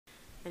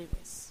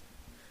Anyways.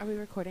 Are we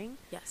recording?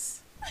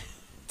 Yes.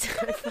 I'm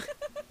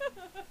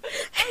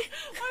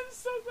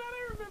so glad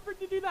I remembered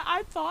to do that.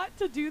 I thought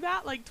to do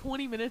that like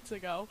 20 minutes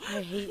ago.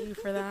 I hate you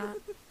for that.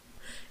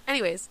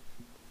 Anyways.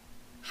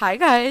 Hi,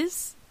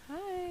 guys.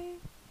 Hi.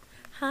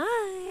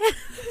 Hi.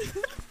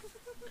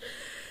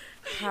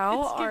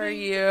 How are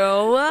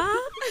you?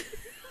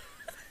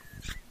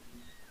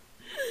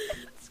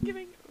 It's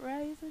giving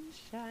rise and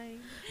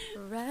shine.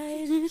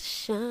 Rise and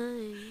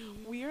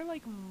shine. We are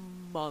like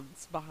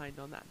months behind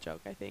on that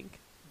joke, I think.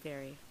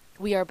 Very.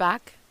 We are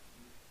back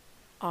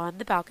on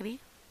the balcony,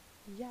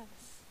 Yes.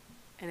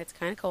 and it's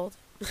kind of cold.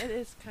 It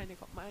is kind of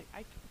cold.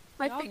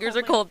 My Y'all fingers call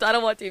are cold. I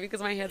don't want to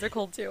because my hands are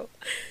cold too.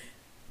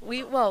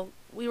 We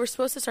were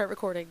supposed to start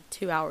recording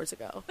 2 hours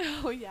ago,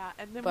 Oh, yeah.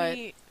 And then but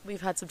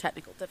we've had some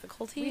technical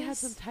difficulties. we had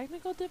some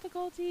technical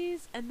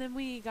difficulties, and then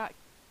we got,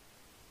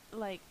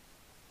 like,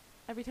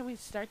 every time we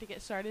start to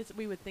get started,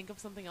 we would think of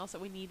something else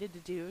that we needed to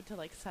do to,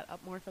 like, set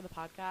up more for the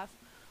podcast.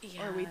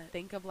 Yeah. Or we'd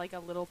think of, like, a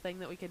little thing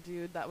that we could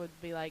do that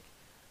would be, like,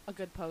 a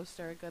good post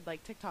or a good,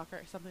 like, TikTok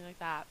or something like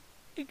that.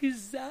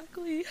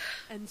 Exactly.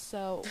 And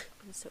so,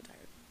 I'm so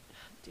tired.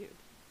 dude,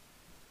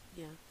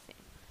 Yeah. same.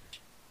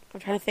 I'm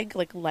trying to think,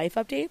 like, life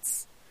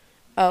updates.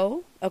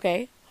 Oh,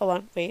 okay. Hold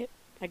on. Wait.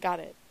 I got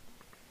it.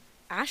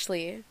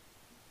 Ashley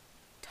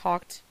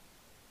talked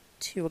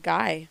to a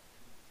guy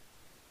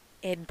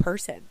in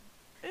person.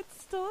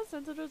 It's still a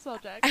sensitive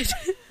subject.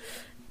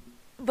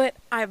 But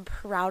I'm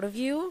proud of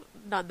you,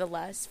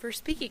 nonetheless, for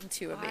speaking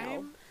to a male.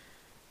 I'm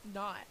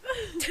not.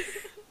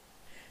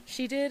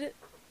 She did,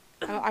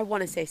 I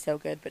want to say so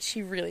good, but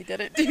she really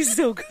didn't do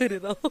so good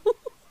at all.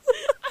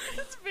 I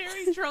was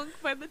very drunk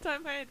by the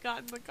time I had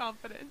gotten the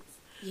confidence.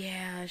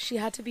 Yeah, she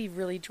had to be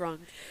really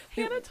drunk.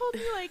 Hannah told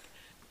me, like,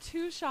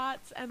 2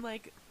 shots and,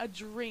 like, a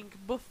drink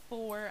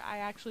before I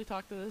actually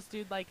talked to this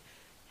dude, like,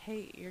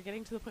 hey, you're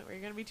getting to the point where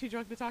you're going to be too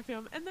drunk to talk to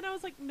him. And then I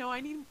was like, no,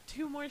 I need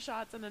 2 more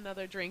shots and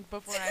another drink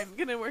before I'm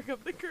going to work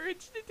up the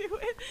courage to do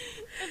it.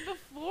 And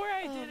before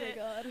I did it,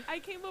 God. I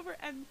came over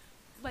and,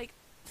 like,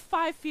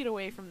 5 feet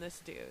away from this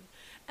dude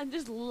and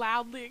just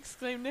loudly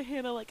exclaimed to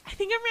Hannah, like, I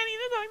think I'm ready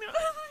to talk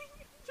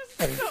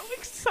to him. Just so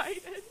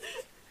excited.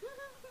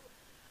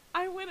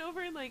 I went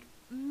over and, like,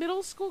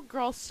 middle school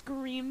girl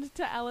screamed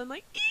to Ellen,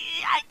 like,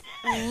 I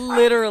did it!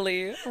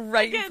 Literally,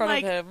 right Again, in front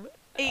like, of him.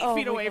 8 Oh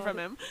feet my away God. from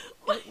him.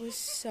 It was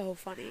so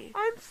funny.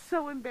 I'm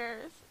so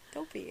embarrassed.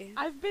 Don't be.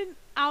 I've been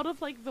out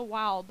of, like, the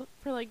wild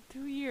for, like,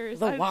 2 years.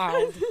 The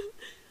wild.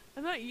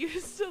 I'm not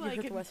used to,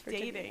 like, with West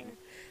Virginia. dating.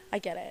 I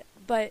get it.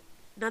 But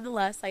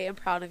nonetheless, I am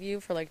proud of you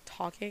for, like,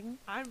 talking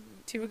I'm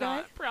to a guy.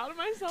 not proud of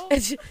myself.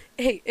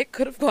 Hey, it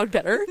could have gone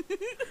better.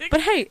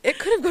 But hey, it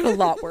could have gone a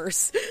lot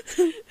worse.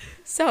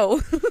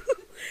 So,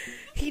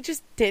 he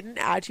just didn't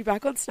add you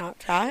back on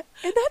Snapchat,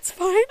 and that's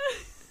fine.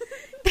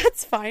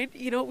 That's fine.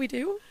 You know what we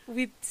do?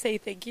 We say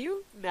thank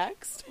you.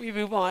 Next, we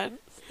move on.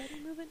 Steady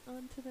moving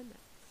on to the next.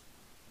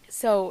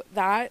 So,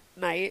 that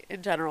night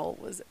in general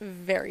was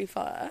very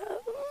fun. I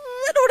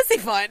don't want to say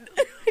fun.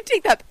 I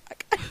take that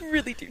back. I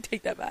really do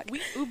take that back. We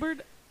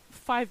Ubered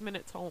 5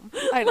 minutes home.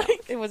 I know.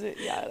 Like, It wasn't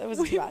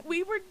too bad.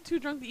 we were too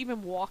drunk to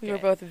even walk We were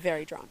it. both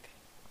very drunk.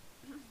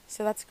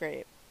 So that's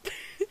great.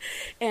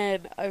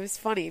 And it was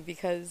funny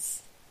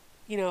because,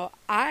 you know,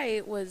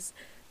 I was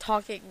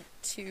talking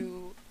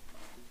to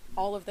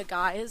all of the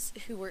guys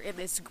who were in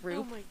this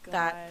group Oh my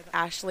that God.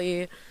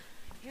 Ashley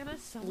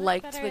Hannah's so much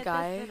liked better the at this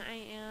guy. than I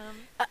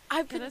am.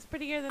 I've been Hannah's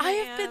prettier than I I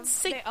have am. been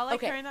sing- They all like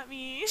okay. staring at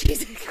me.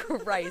 Jesus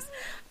Christ.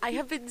 I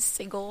have been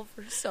single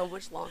for so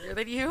much longer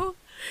than you.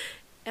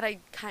 And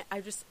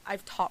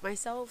I've taught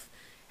myself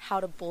how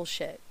to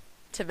bullshit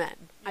to men.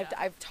 Yeah.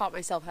 I've taught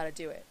myself how to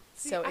do it.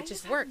 See, So I it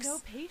just have works. no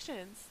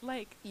patience.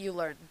 Like, You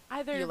learn.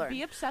 either You learn.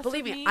 be obsessed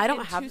Believe with me, me I don't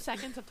in have 2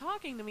 seconds of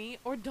talking to me,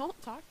 or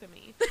don't talk to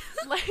me.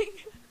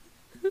 Like,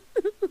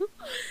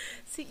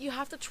 See, you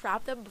have to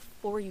trap them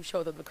before you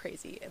show them the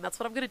crazy, and that's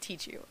what I'm going to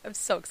teach you. I'm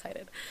so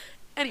excited.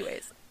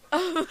 Anyways,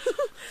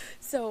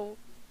 so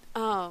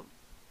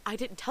I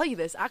didn't tell you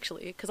this,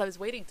 actually, because I was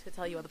waiting to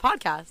tell you on the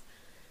podcast.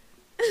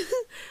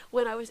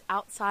 When I was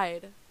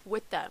outside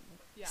with them,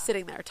 Yeah.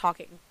 sitting there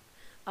talking,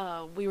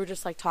 we were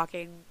just, like,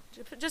 talking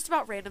just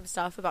about random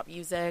stuff, about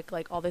music,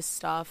 like, all this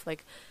stuff.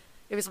 Like,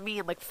 it was me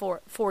and, like,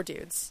 four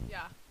dudes.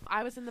 yeah.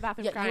 I was in the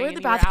bathroom Yeah, you crying, were and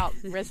in you the were out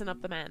rizzing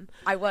up the men.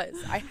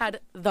 I had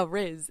the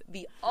Riz,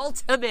 the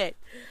ultimate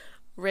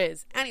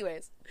Riz.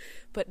 Anyways,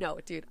 but no,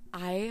 dude,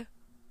 I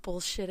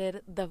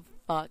bullshitted the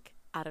fuck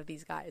out of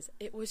these guys.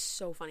 It was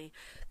so funny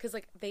because,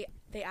 like, they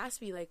asked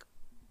me, like,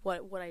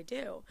 what I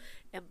do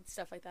and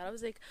stuff like that. I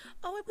was like,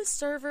 oh, I'm a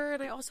server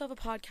and I also have a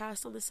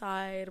podcast on the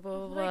side. Blah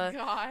blah Oh blah. my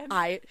God.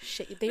 I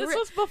shit. This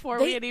was before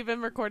we had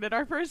even recorded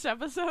our first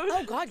episode.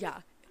 Oh God,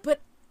 yeah. But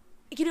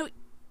you know,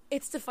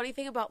 it's the funny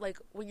thing about, like,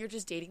 when you're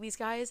just dating these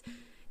guys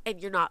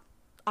and you're not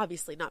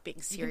obviously not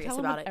being serious tell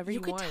them about it. whatever You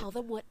you could want. tell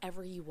them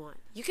whatever you want.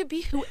 You could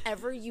be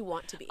whoever you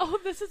want to be. Oh,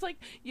 this is like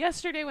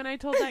yesterday when I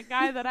told that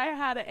guy that I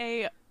had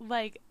a,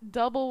 like,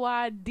 double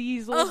wide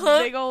diesel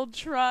big old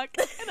truck,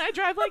 and I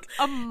drive like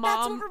a That's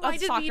what soccer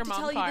reminded me to mom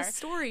tell car. you this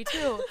story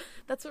too.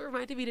 That's what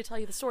reminded me to tell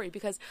you the story,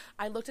 because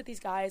I looked at these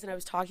guys and I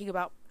was talking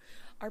about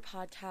our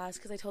podcast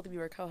because I told them you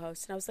were a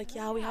co-host, and I was like,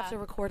 yeah, we have to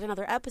record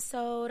another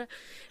episode,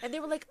 and they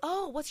were like,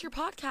 oh, what's your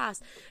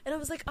podcast? And I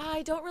was like,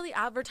 I don't really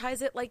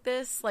advertise it like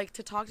this, like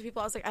to talk to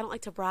people. I was like, I don't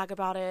like to brag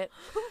about it.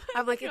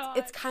 I'm like,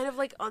 it's kind of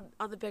like on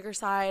the bigger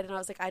side, and I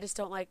was like, I just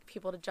don't like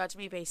people to judge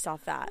me based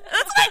off that.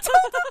 That's what I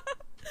told them.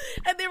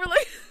 And they were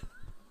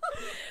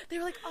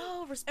like,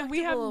 oh, respectable. And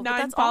we have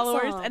 9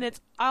 followers, awesome. and it's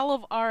all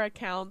of our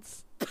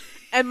accounts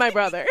and my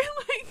brother.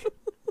 Like,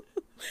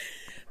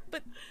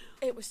 but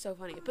it was so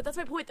funny. But that's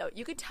my point, though.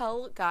 You could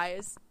tell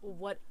guys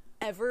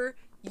whatever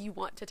you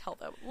want to tell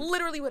them,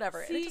 literally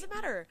whatever, and it doesn't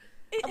matter.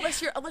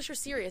 Unless you're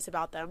serious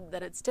about them,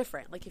 then it's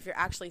different. Like if you're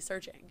actually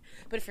searching.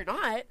 But if you're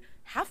not,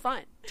 have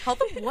fun. Tell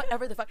them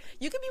whatever the fuck.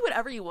 You can be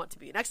whatever you want to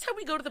be. Next time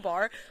we go to the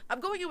bar, I'm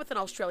going in with an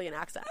Australian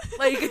accent.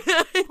 Like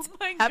it's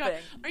happening. God.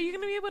 Are you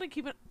gonna be able to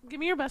keep it?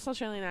 Give me your best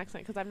Australian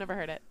accent, because I've never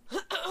heard it.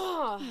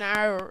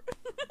 No.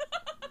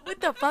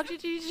 What the fuck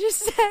did you just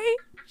say?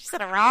 She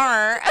said a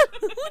rawr.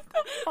 What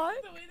the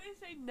fuck? The way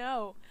they say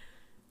no.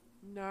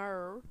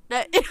 No.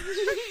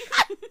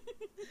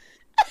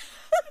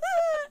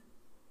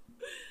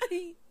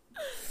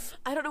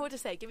 I don't know what to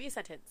say. Give me a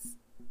sentence.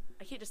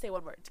 I can't just say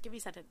one word. Give me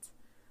a sentence.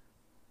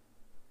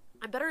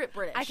 I'm better at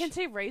British. I can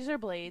say razor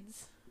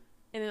blades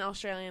in an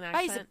Australian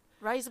accent.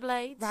 Razor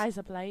blades.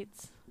 Razor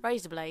blades.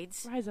 Razor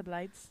blades. Razor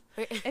blades.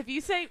 If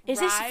you say is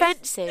this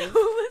offensive?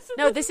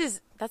 No,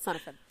 that's not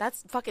offensive.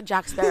 That's fucking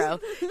Jack Sparrow.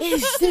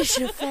 Is this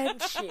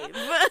offensive?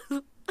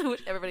 I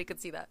wish everybody could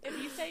see that. If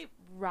you say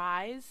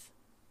rise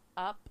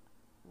up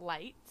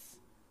lights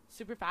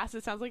super fast,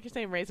 it sounds like you're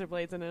saying razor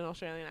blades in an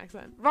Australian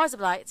accent. Razor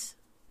blades.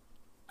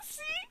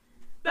 See?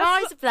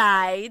 Razor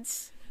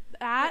blades.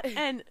 That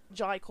and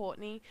Jai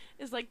Courtney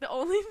is like the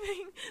only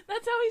thing.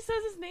 That's how he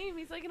says his name.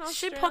 He's like an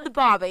Australian. Ship on the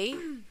Barbie.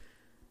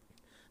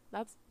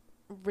 That's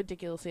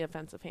ridiculously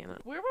offensive, Hannah.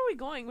 Where were we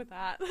going with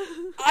that?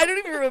 I don't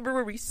even remember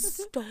where we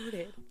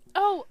started.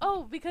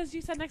 Oh, because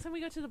you said next time we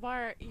go to the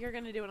bar, you're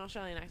going to do an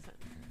Australian accent.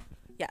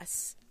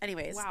 Yes.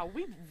 Anyways. Wow,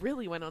 we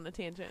really went on a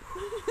tangent.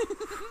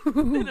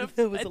 An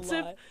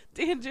offensive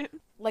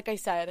tangent. Like I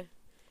said,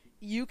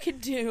 you can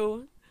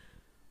do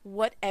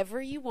whatever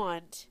you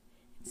want,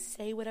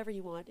 say whatever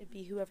you want, and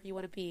be whoever you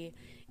want to be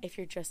if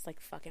you're just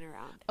like fucking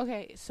around.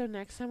 Okay, so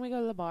next time we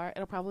go to the bar,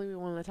 it'll probably be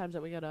one of the times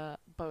that we go to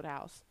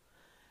Boathouse.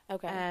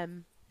 Okay.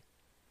 And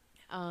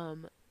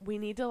we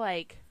need to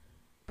like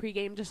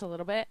pregame just a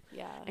little bit,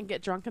 and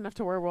get drunk enough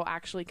to where we'll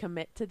actually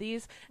commit to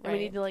these, and we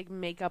need to like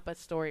make up a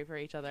story for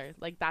each other.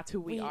 Like that's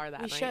who we are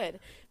that night. We should.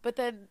 But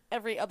then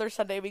every other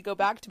Sunday we go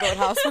back to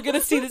Boathouse, we're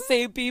gonna see the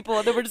same people,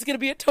 and then we're just gonna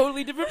be a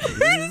totally different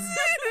person.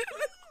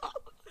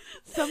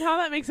 Somehow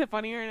that makes it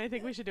funnier, and I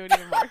think we should do it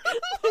even more.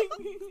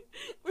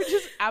 We're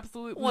just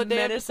absolute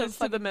menaces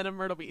to the men of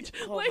Myrtle Beach.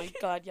 Oh my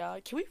god, yeah.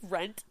 Can we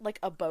rent like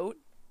a boat?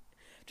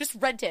 Just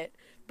rent it.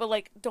 But,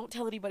 like, don't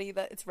tell anybody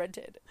that it's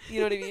rented.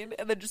 You know what I mean?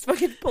 And then just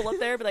fucking pull up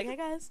there and be like, hey,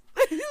 guys,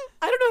 I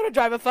don't know how to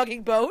drive a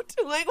fucking boat.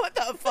 Like, what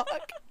the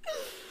fuck?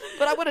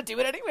 But I want to do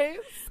it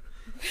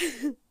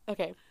anyways.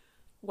 Okay.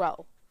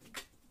 Well.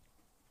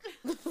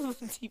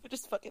 Tifa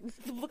just fucking...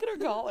 Look at her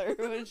collar.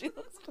 She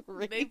looks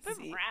crazy. They've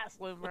been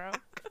wrestling, bro.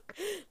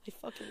 I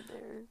fucking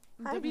there.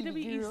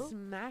 WWE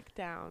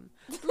SmackDown.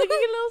 Look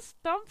at your little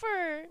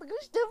stumper. Look at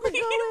your stumper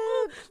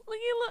going. Look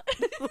at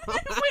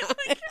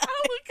your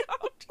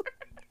helicopter.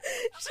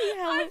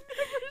 I've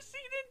never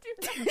seen it do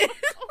that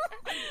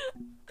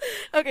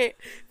before. Okay,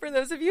 for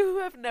those of you who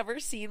have never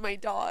seen my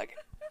dog,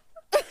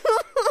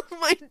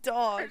 my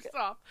dog. First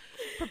off,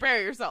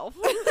 prepare yourself.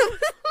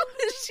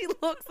 She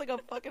looks like a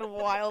fucking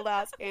wild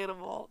ass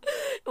animal.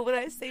 And when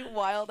I say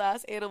wild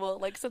ass animal,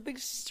 like something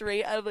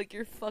straight out of like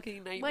your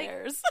fucking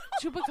nightmares.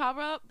 Like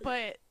Chupacabra,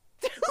 but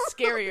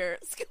scarier.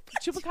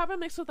 Chupacabra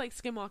mixed with like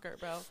Skinwalker,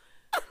 bro.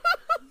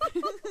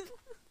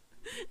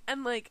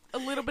 And like a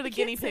little bit of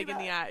guinea pig in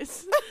the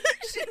eyes.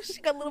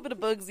 she got a little bit of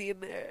Bugsy in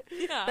there.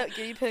 Yeah. That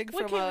guinea pig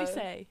what from can we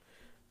say?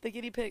 The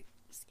guiney pig.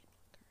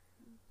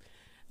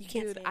 You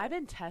can't Dude, say I've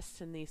been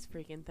testing these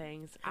freaking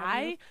things.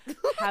 I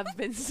have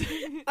been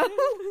saying...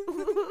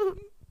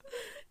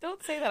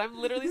 Don't say that. I'm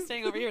literally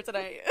staying over here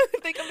tonight.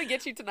 If they come to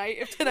get you tonight,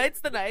 if tonight's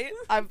the night,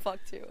 I'm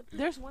fucked too.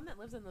 There's one that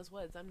lives in those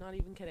woods. I'm not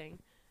even kidding.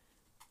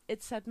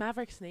 It said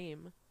Maverick's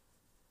name.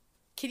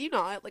 Can you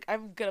not? Like,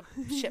 I'm gonna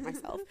shit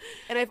myself.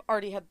 And I've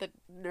already had the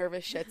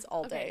nervous shits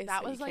all day.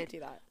 That so was you like can't do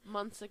that.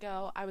 Months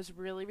ago. I was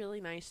really, really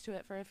nice to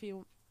it for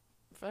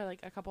like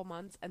a couple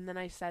months. And then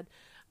I've said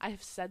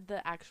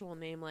the actual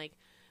name like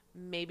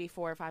maybe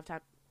 4 or 5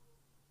 times.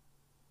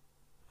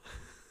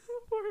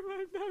 4 or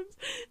 5 times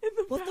in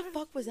the What the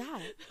fuck was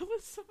that? That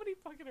was somebody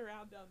fucking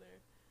around down there.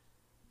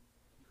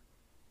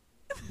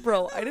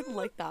 Bro, I didn't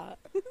like that.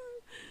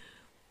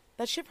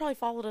 That shit probably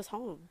followed us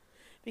home.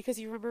 Because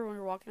you remember when we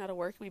were walking out of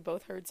work and we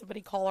both heard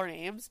somebody call our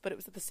names, but it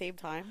was at the same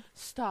time?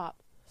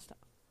 Stop.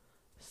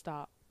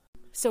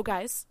 So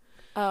guys,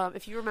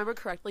 if you remember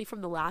correctly from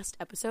the last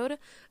episode,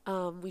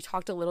 we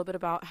talked a little bit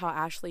about how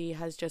Ashley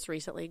has just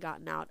recently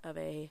gotten out of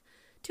a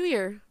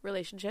 2-year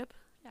relationship.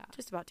 Yeah.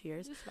 Just about 2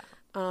 years. Just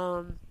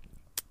about.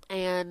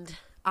 And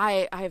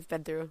I've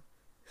been through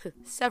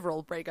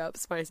several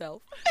breakups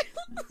myself.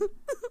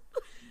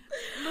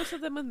 Most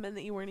of them with men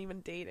that you weren't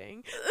even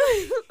dating.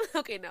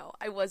 Okay, no,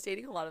 I was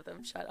dating a lot of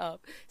them. Shut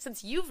up.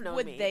 Since you've known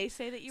Would me, they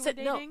say that you were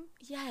dating? No,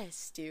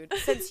 yes, dude.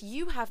 Since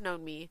you have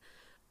known me,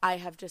 I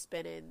have just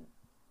been in.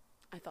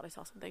 I thought I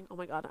saw something. Oh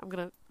my god, I'm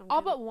gonna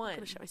all but one. I'm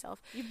gonna shit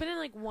myself. You've been in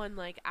like one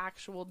like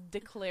actual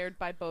declared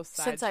by both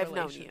sides Since I've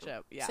known you.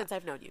 Yeah. Since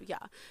I've known you, yeah.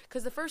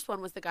 Because the first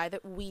one was the guy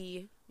that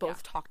we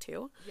both talked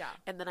to. Yeah.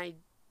 And then I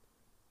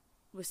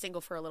was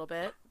single for a little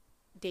bit,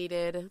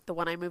 dated the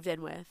one I moved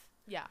in with.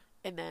 Yeah.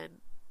 And then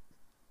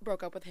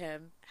broke up with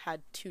him,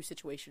 had 2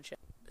 situationships.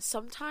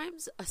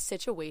 Sometimes a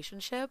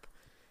situationship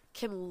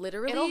can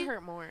literally... It'll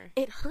hurt more.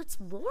 It hurts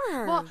more.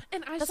 Well,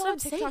 and I That's saw what a I'm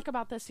TikTok saying.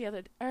 about this the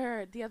other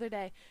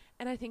day,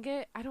 and I think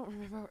I don't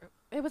remember.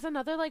 It was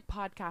another like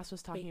podcast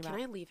was talking Wait, about.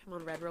 can I leave him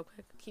on red real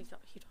quick? Keep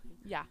talking.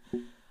 Yeah.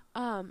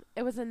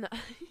 It was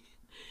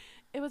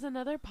it was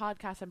another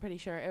podcast, I'm pretty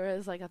sure. It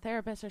was like a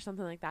therapist or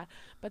something like that.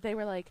 But they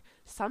were like,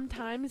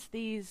 sometimes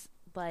these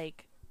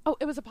like, oh,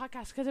 it was a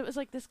podcast because it was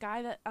like this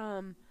guy that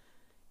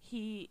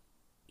he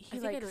I think I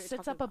know like what you're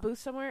sits talking up a about. booth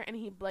somewhere and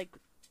he like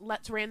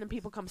lets random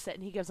people come sit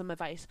and he gives them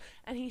advice.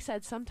 And he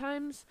said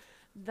sometimes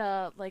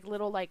the like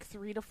little like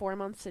 3 to 4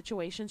 month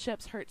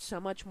situationships hurt so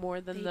much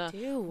more than They the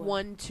do.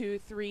 1, 2,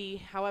 3,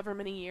 however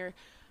many year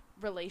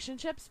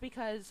relationships,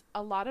 because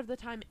a lot of the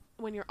time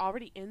when you're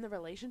already in the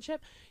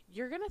relationship,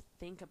 you're gonna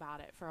think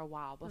about it for a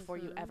while before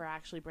you ever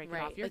actually break it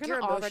off. You're gonna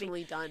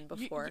emotionally done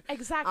before.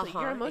 Exactly.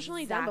 You're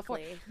emotionally done before.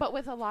 Exactly. But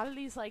with a lot of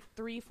these like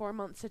 3-4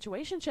 month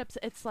situationships,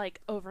 it's like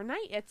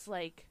overnight. It's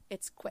like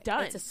It's quick.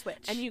 done. It's a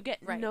switch. and you get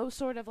Right. no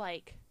sort of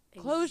like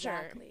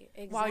closure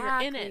Exactly. while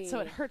you're in it. So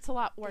it Exactly. hurts a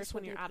lot worse This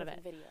when would you're be a out of it.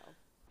 perfect Video.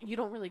 You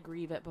don't really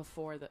grieve it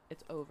before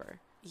it's over.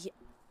 Yeah.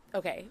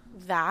 Okay.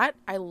 That,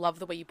 I love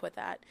the way you put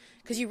that.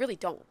 Because you really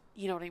don't.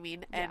 You know what I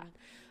mean? Yeah.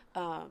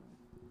 And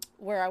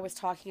where I was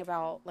talking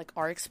about like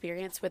our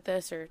experience with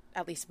this, or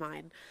at least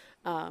mine,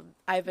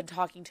 I've been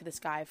talking to this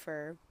guy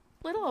for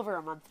a little over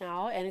a month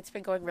now, and it's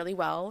been going really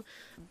well.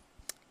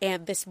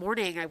 And this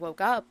morning I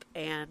woke up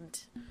and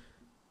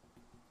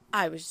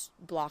I was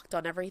blocked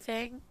on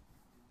everything.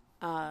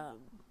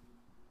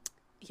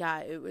 Yeah,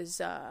 it was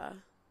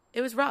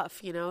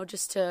rough, you know,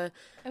 just to...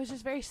 It was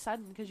just very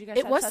sudden because you guys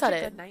It had was such sudden.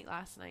 a good night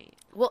last night.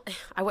 Well,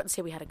 I wouldn't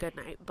say we had a good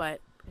night,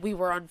 but we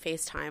were on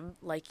FaceTime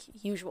like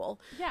usual.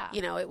 Yeah.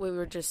 You know, we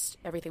were just,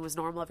 everything was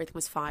normal, everything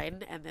was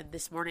fine. And then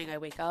this morning I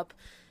wake up,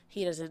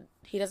 he doesn't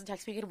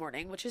text me good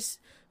morning, which is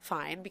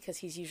fine because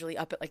he's usually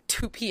up at like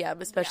 2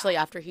 p.m., especially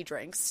after he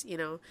drinks, you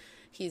know.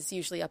 He's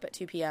usually up at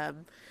 2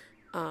 p.m.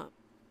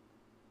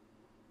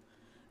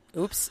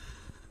 Oops.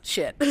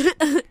 Shit.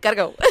 Gotta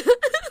go.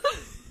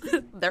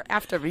 They're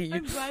after me.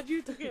 I'm glad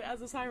you took it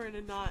as a siren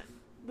and not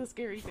the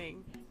scary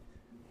thing.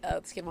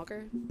 The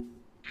skinwalker.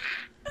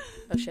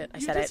 Oh shit, I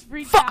You said just it.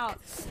 freaked Fuck!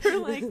 out for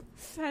like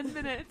 10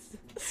 minutes,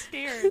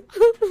 scared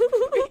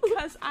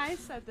because I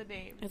said the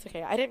name. It's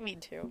okay. I didn't mean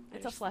to.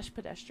 It's a flesh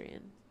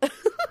pedestrian.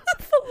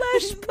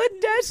 flesh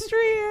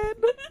pedestrian.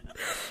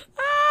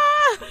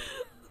 Ah!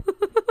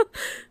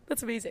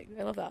 That's amazing.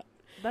 I love that.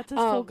 That's his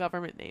full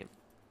government name.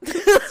 It's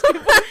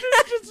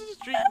just a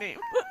street name.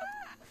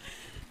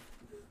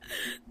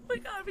 Oh my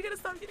god, we gotta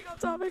stop getting off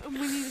topic. We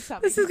need to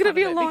stop. This making is gonna fun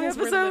be of a it long because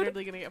episode. We're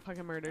literally gonna get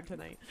fucking murdered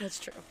tonight. That's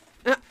true.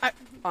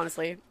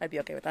 Honestly, I'd be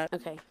okay with that.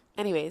 Okay.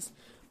 Anyways,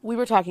 we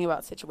were talking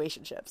about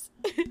situationships.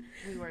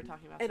 We were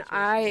talking about. And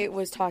I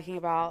was talking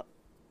about,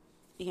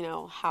 you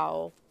know,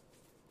 how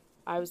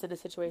I was in a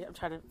situation. I'm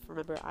trying to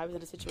remember. I was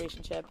in a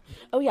situationship.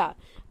 Oh, yeah.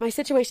 My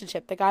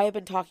situationship. The guy I've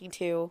been talking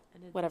to.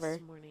 Whatever.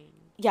 This morning.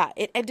 Yeah.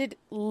 It ended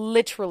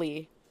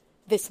literally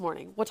this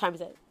morning. What time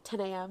is it?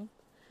 10 a.m.?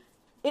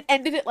 It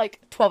ended it like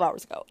 12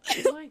 hours ago.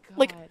 Oh my god.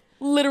 Like,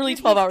 literally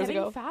 12 hours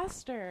ago.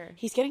 Faster.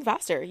 He's getting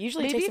faster.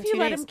 Usually Maybe it takes if him 2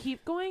 you let days. him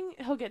keep going,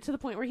 he'll get to the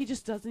point where he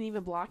just doesn't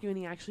even block you and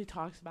he actually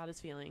talks about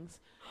his feelings.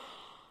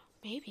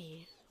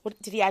 Maybe.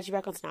 What, did he add you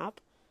back on Snap?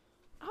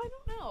 I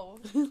don't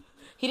know.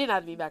 He didn't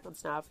add me back on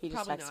Snap. He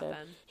just Probably texted. not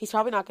then. He's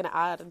probably not going to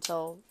add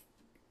until,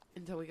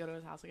 Until we go to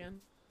his house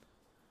again.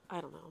 I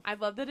don't know. I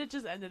love that it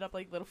just ended up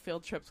like little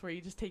field trips where you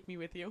just take me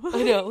with you.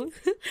 I know.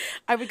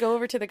 I would go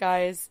over to the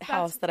guy's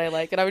house that I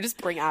like, and I would just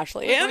bring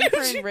Ashley in. Going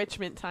for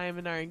enrichment time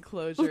in our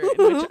enclosure,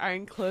 in which our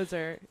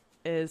enclosure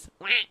is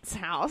Want's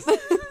house.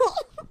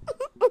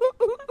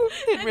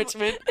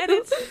 Enrichment. And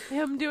it's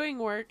him doing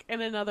work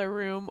in another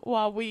room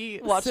while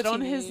we Watch sit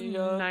on TV, his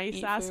yeah, nice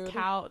eat ass food.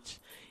 couch,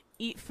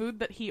 eat food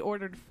that he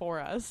ordered for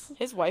us.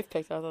 His wife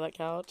picked out of that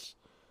couch.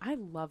 I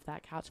love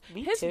that couch.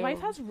 Me His too. wife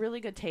has really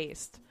good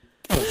taste.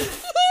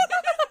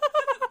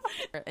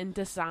 And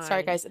design.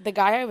 Sorry, guys. The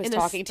guy I was An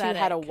talking to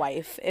had a aesthetic.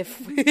 wife.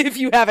 If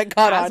you haven't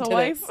caught Has on a to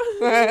wife?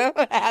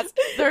 this,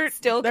 They're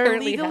they're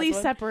currently legally has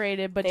one.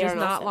 separated, but They just are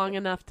not not long separate.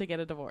 enough to get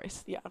a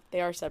divorce. Yeah, they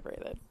are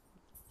separated.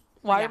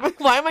 Why Yeah.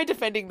 why am I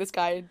defending this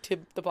guy to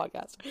the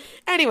podcast?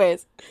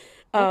 Anyways,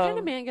 What kind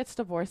of man gets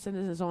divorced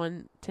and is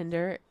on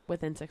Tinder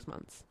within 6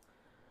 months?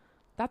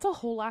 That's a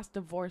whole ass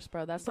divorce,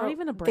 bro. That's Bro, not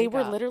even a breakup. They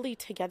were literally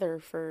together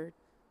for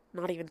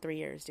not even 3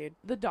 years, dude.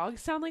 The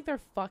dogs sound like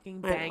they're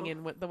fucking I know.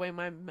 banging with the way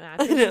my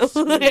mattress I know, is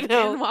squeaking I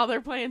know. while they're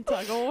playing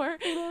tug of war.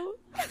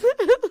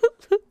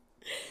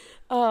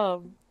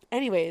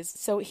 Anyways,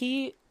 so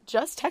he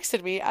just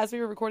texted me as we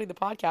were recording the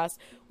podcast,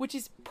 which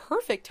is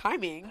perfect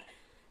timing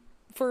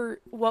for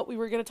what we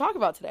were going to talk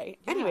about today.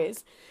 Yeah.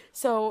 Anyways,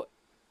 so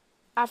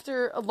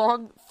after a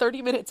long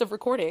 30 minutes of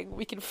recording,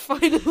 we can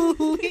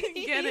finally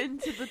Get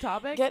into the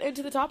topic. get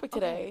into the topic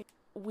today.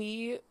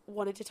 We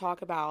wanted to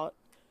talk about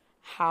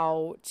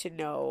how to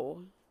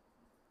know,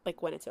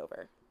 like, when it's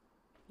over.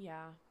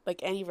 Yeah. Like,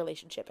 any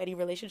relationship,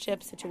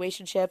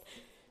 situationship.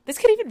 This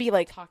could even be,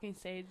 like, Talking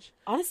stage.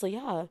 honestly,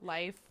 yeah,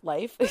 Life.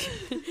 life.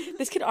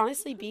 This could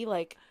honestly be,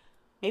 like,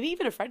 maybe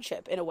even a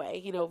friendship in a way,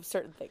 you know,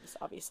 certain things,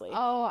 obviously.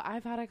 Oh,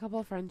 I've had a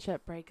couple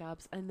friendship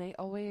breakups, and they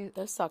always...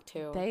 Those suck,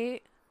 too.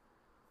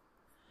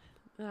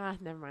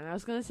 never mind. I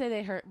was going to say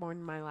they hurt more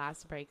than my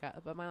last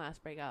breakup, but my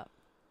last breakup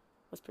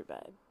Was pretty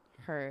bad.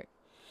 hurt.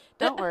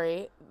 Don't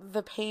worry.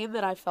 The pain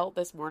that I felt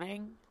this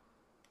morning...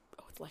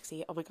 Oh, it's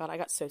Lexi. Oh, my God. I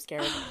got so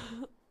scared.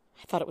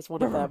 I thought it was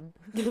one of them.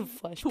 The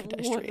flesh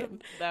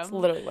pedestrian. That's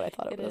literally what I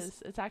thought it was.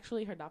 Is. It's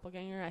actually her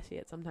doppelganger. I see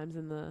it sometimes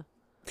in the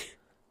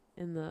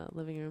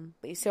living room.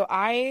 So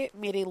I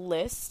made a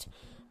list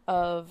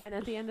of... And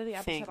at the end of the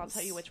episode, I'll things.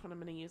 tell you which one I'm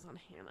going to use on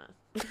Hannah.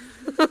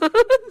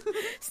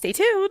 Stay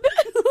tuned.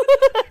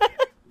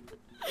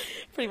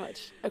 Pretty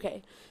much.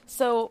 Okay.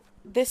 So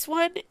this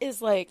one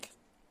is like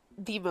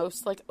the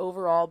most like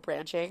overall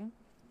branching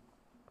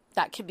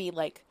that can be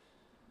like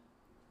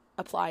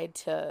applied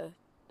to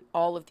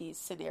all of these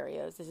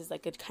scenarios. This is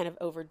like a kind of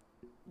over,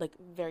 like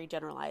very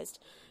generalized.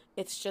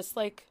 It's just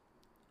like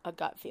a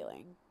gut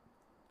feeling.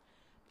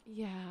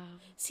 Yeah.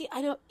 See,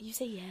 I know you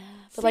say yeah,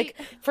 but See- like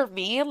for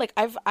me, like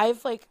I've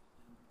like,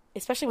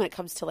 especially when it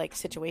comes to like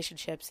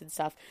situationships and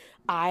stuff,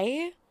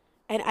 I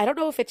don't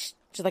know if it's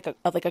just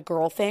like a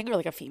girl thing or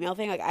like a female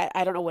thing. Like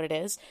I don't know what it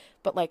is,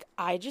 but like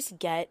I just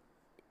get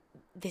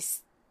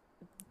this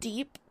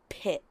deep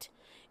pit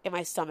in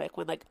my stomach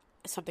when like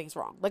something's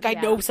wrong. Like I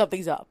Yeah. know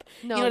something's up.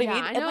 No, you know what yeah, I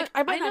mean? I And know, like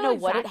I might not know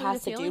what it exactly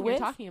has the to do feeling with, you're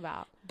talking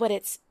about. but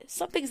it's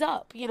something's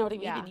up. You know what I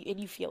mean? Yeah. And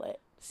you feel it.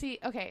 See,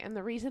 okay, and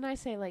the reason I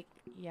say like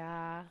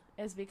yeah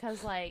is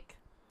because like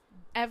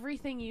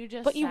everything you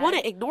just But you said, want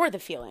to ignore the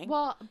feeling.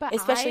 well, but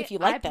especially if you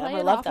like I them play or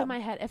it love off them. in my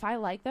head. If I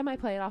like them, I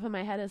play it off in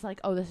my head as like,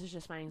 oh, this is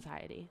just my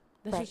anxiety.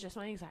 This Right. is just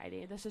my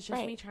anxiety. This is just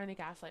Right. me trying to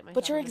gaslight myself.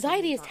 But your into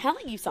anxiety is something's wrong.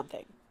 telling you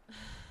something.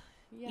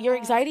 Yeah. Your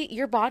anxiety,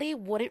 your body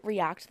wouldn't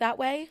react that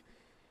way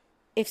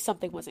if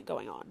something wasn't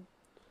going on.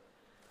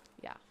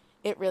 Yeah.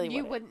 It really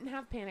You wouldn't. wouldn't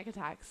have panic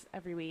attacks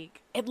every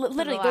week. Literally,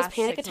 the those last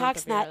panic 6 months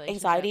attacks of and your that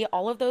anxiety, relationship.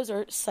 all of those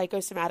are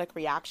psychosomatic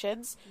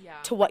reactions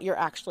Yeah. to what you're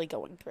actually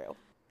going through.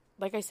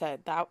 Like I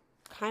said, that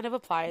kind of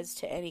applies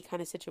to any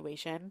kind of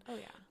situation. Oh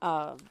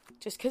yeah.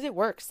 Just because it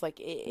works. Like,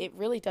 it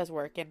really does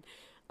work. And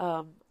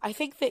I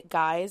think that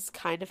guys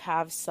kind of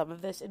have some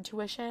of this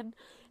intuition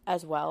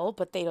as well,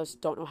 but they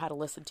just don't know how to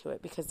listen to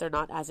it because they're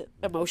not as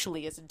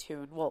emotionally as in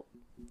tune. Well,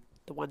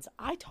 the ones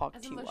I talk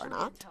As to are emotionally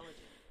not. intelligent.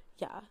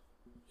 Yeah.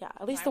 Yeah,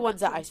 at least I the want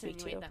ones that to I speak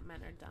insinuate to. that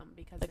men are dumb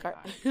because Like they are,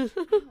 are.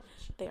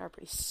 Ouch. they are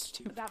pretty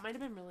stupid. That might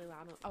have been really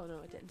loud. Oh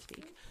no, it didn't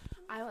speak.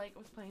 I like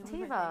was playing with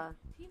Tiva. my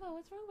thing. Tiva,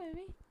 what's wrong,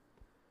 baby?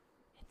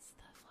 It's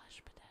the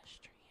flesh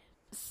pedestrian.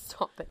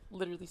 Stop it.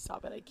 Literally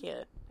stop it. I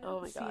can't. I Oh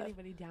don't my see god.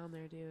 anybody down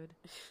there, dude.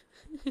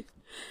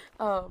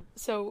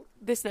 So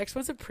this next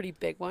one's a pretty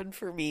big one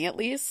for me at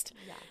least.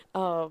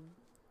 Yeah.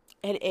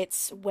 And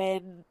it's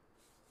when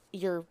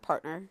your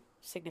partner,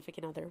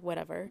 significant other,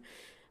 whatever,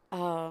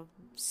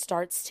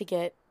 starts to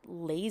get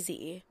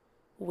lazy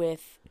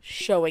with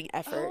showing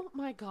effort. Oh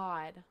my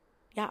god.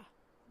 Yeah.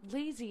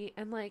 Lazy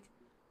and like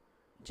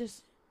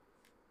just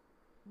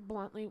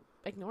bluntly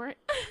ignore it.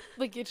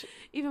 Like it,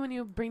 Even when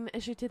you bring the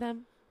issue to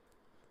them.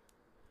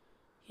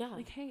 yeah.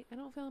 Like, hey, I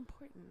don't feel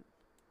important.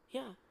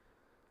 Yeah.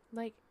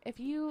 Like if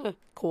you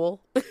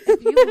Cool.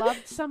 if you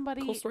loved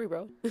somebody Cool story,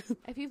 bro.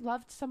 if you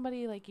loved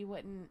somebody like you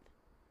wouldn't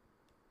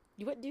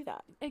You wouldn't do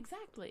that.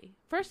 exactly.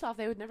 First off,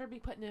 they would never be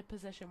put in a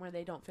position where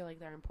they don't feel like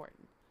they're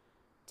important.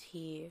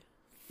 T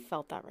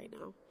felt that right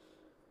now.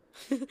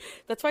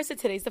 That's why I said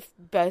today's the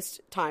best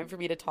time for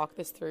me to talk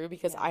this through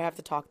because Yeah. I have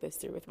to talk this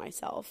through with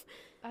myself.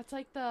 That's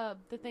like the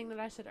thing that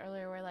I said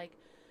earlier where like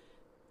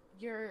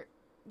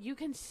you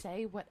can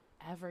say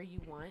whatever you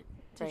want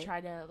to Right.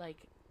 try to like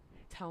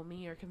tell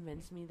me or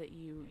convince me that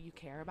you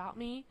care about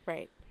me.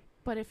 Right.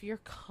 But if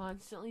you're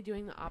constantly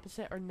doing the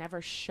opposite or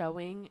never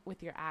showing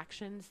with your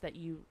actions that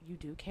you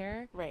do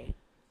care, Right.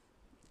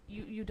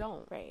 you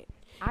don't. Right.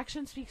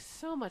 Action speaks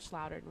so much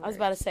louder than words. I was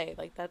about to say,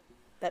 like,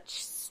 that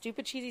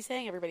stupid cheesy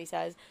saying everybody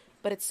says,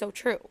 but it's so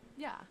true.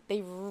 Yeah.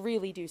 They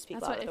really do speak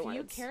That's louder what if than you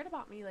words. cared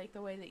about me like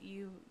the way that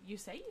you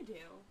say you do,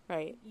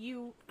 Right.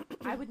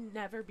 I would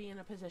never be in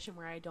a position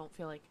where I don't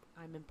feel like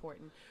I'm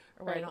important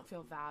or where I Right. don't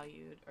feel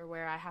valued or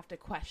where I have to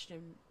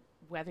question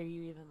whether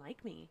you even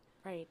like me.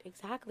 Right,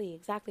 exactly.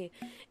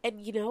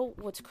 And you know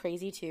what's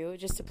crazy too,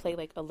 just to play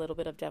like a little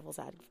bit of devil's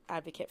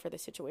advocate for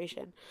this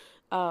situation.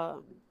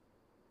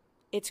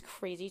 It's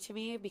crazy to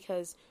me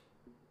because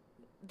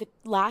the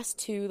last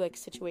two like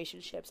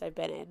situationships I've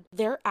been in,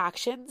 their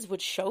actions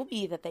would show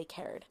me that they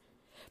cared,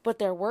 but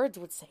their words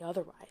would say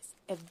otherwise.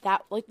 And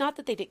that, like, not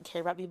that they didn't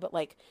care about me, but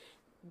like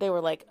they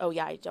were like, oh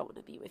yeah, I don't want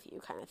to be with you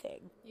kind of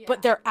thing. Yeah.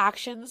 But their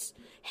actions,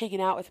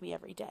 hanging out with me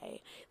every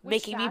day,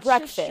 making me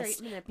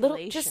breakfast,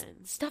 little just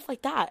stuff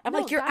like that. I'm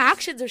like, your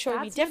actions are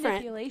showing me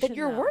different than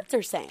your words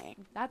are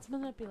saying. That's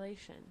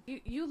manipulation.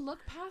 You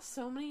look past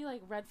so many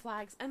like red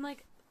flags, and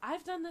like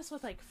I've done this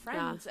with like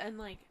friends and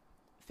like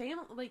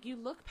family. Like you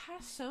look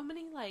past so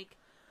many like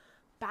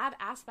bad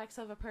aspects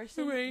of a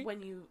person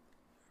when you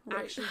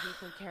actually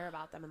deeply care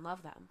about them and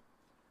love them.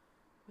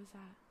 What's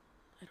that?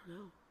 I don't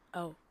know.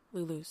 Oh,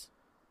 Lulu's.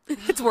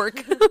 It's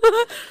work.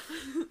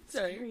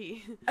 Sorry.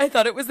 Scary. I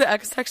thought it was the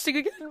ex texting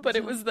again, but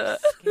it was the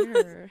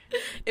scare.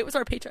 It was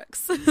our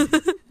paychecks.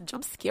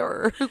 Jump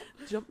scare.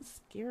 Jump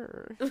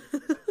scare.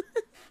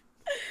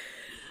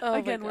 Oh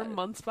again, we're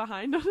months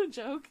behind on a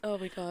joke. Oh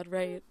my god,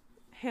 right.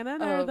 Hannah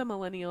and I are the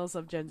millennials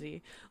of Gen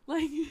Z.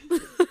 Like,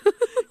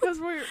 because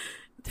we're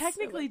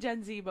technically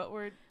Gen Z, but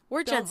we're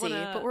Gen Z,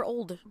 but we're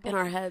old in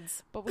our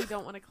heads. But we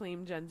don't want to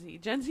claim Gen Z.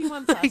 Gen Z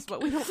wants us,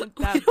 but we don't want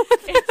them.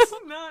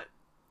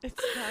 It's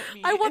not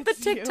me. I want the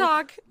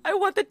TikTok. I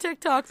want the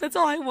TikTok. That's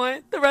all I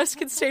want. The rest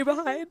can stay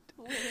behind.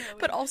 Literally.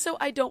 But also,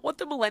 I don't want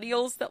the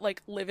millennials that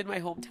like live in my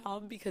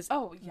hometown because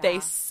they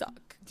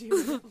suck.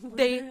 Dude,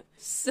 they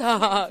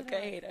suck.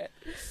 I hate it.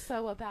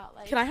 So about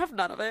like, can I have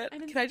none of it?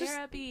 I'm in can I just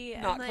therapy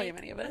not and, claim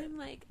any of it? I'm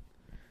like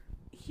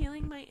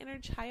healing my inner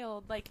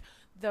child. Like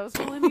those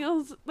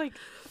millennials, like,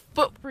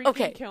 but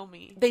freaking kill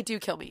me. They do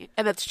kill me,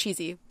 and that's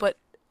cheesy, but.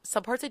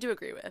 Some parts I do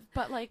agree with.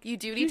 But, like, you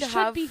do need to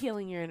have... be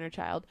healing your inner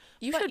child.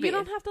 You should be. You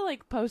don't have to,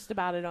 like, post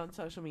about it on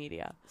social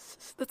media.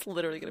 That's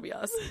literally going to be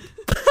us.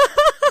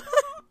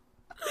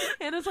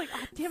 Hannah's like,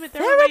 oh, damn it,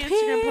 they're on my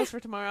Instagram post for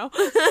tomorrow.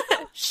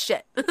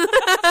 Shit.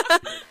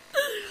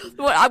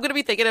 What, I'm going to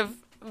be thinking of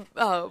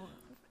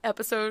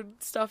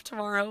episode stuff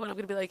tomorrow, and I'm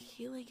going to be like,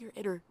 healing your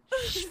inner...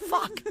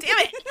 Fuck, damn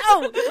it,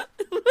 no!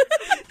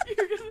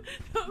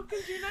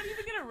 Because you're not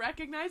even gonna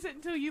recognize it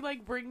until you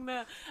like bring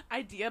the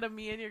idea to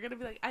me, and you're gonna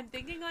be like, I'm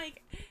thinking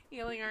like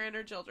healing our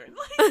inner children.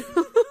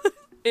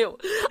 Ew,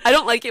 I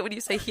don't like it when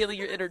you say healing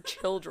your inner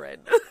children.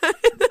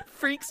 That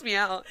freaks me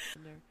out.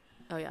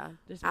 Oh yeah,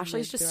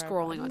 Ashley's just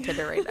scrolling on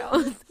Tinder right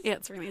now,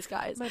 answering these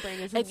guys. My brain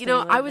is. And you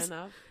know,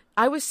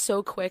 I was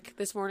so quick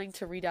this morning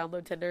to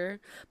re-download Tinder,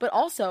 but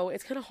also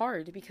it's kind of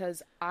hard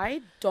because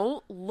I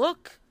don't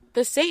look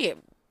the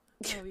same.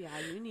 Oh yeah,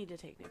 you need to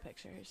take new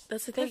pictures.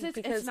 That's the thing,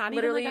 because it's not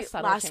literally even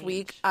like a last change.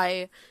 Week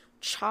I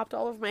chopped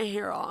all of my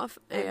hair off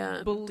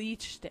and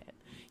bleached it.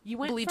 You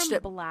went bleached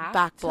from black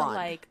back to blonde.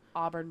 like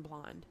auburn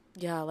blonde.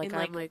 Yeah, like in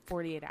I'm like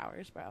 48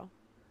 hours, bro.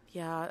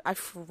 Yeah, I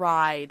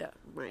fried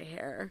my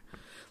hair.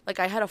 Like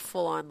I had a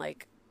full on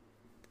like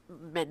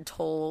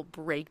mental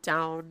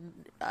breakdown,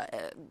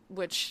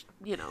 which,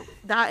 you know,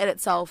 that in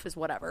itself is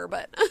whatever,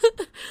 but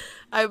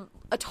I'm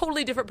a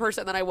totally different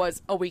person than I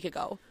was a week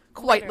ago.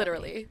 Quite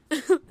literally.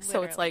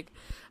 So it's like,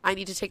 I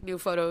need to take new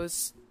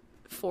photos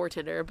for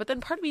Tinder. But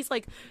then part of me is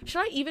like,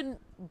 should I even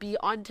be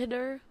on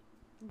Tinder?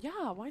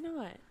 Yeah, why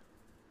not?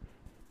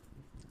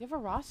 You have a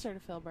roster to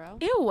fill, bro.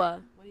 Ew.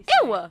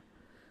 Ew.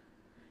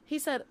 He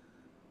said,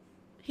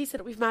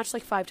 we've matched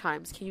like 5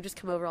 times. Can you just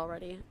come over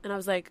already? And I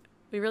was like,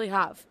 we really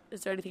have. Is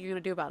there anything you're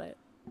going to do about it?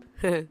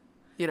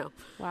 You know.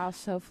 Wow,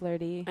 so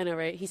flirty. I know,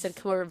 right? He said,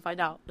 come over and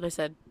find out. And I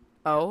said,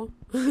 oh?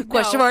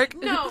 Question mark?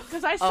 No,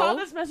 because I saw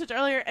this message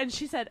earlier, and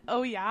she said,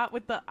 oh yeah,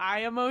 with the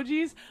eye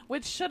emojis,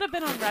 which should have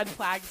been on red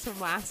flags from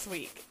last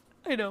week.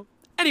 I know.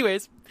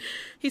 Anyways,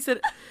 he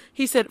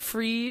said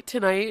free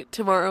tonight,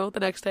 tomorrow, the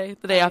next day,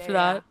 the day after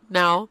that,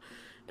 now.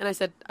 And I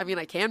said, I mean,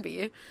 I can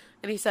be.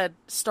 And he said,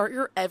 start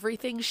your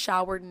everything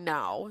shower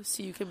now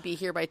so you can be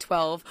here by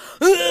 12.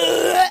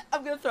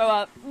 I'm going to throw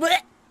up.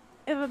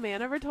 If a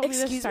man ever told me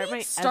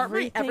to start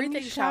my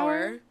everything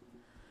shower,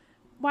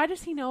 why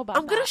does he know about that?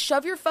 I'm going to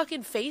shove your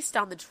fucking face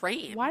down the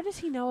drain. Why does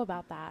he know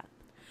about that?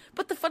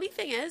 But the funny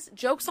thing is,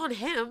 joke's on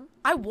him,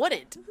 I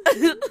wouldn't. I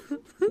know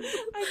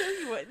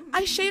you wouldn't.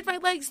 I shaved my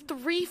legs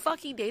 3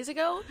 fucking days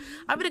ago.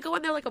 I'm going to go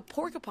in there like a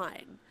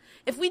porcupine.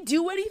 If we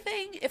do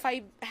anything, if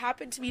I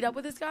happen to meet up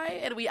with this guy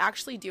and we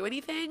actually do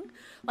anything,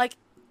 like,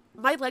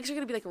 my legs are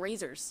going to be like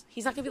razors.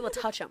 He's not going to be able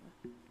to touch them.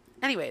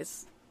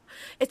 Anyways,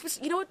 it's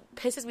just, you know what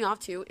pisses me off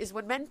too is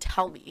when men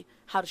tell me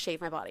how to shave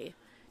my body.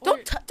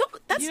 Don't.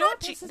 That's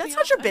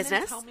not your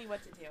business. Tell me what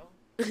to do.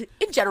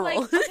 In general,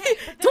 like, okay,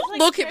 don't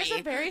look at me. me.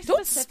 A very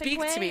don't specific speak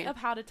way to me of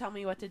how to tell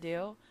me what to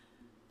do.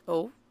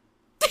 Oh.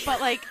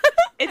 But, like,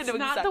 it's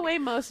not the way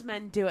most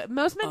men do it.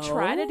 Most men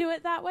try to do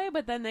it that way,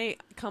 but then they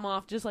come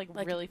off just, like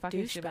really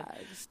fucking stupid.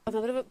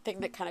 Another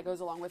thing that kind of goes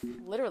along with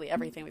literally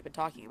everything we've been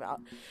talking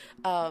about,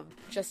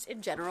 just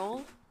in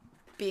general,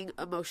 being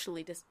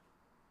emotionally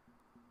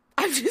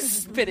I'm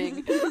just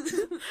spitting.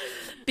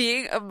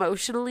 Being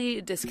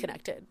emotionally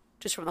disconnected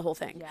just from the whole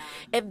thing. Yeah.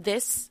 And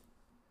this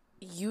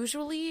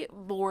usually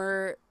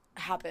more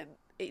happen.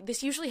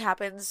 This usually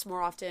happens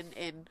more often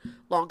in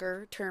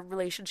longer term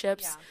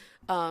relationships.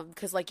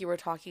 Because like you were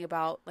talking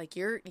about, like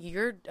you're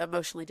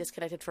emotionally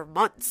disconnected for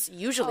months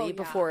usually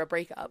before a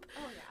breakup.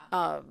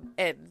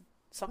 And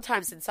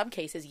sometimes in some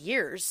cases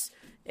years,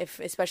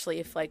 especially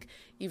if like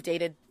you've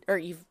dated or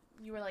you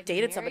were like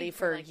dated somebody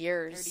for like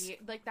years. 30,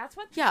 like that's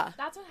what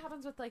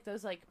happens with like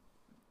those like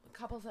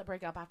couples that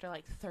break up after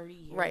like 30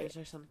 years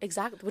or something.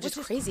 Exactly, which is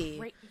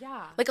crazy.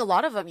 Yeah. Like a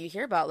lot of them you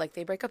hear about, like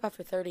they break up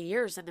after 30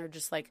 years and they're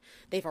just like,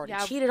 they've already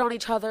cheated on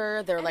each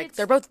other. They're like,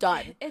 they're both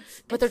done,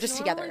 but they're just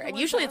together. And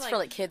usually it's for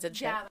like kids and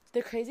shit. Yeah.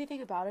 The crazy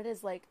thing about it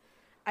is like,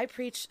 I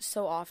preach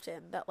so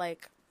often that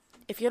like,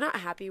 if you're not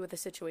happy with a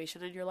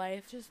situation in your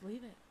life, just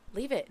leave it.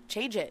 Leave it.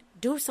 Change it.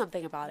 Do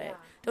something about it.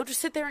 Don't just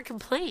sit there and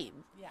complain.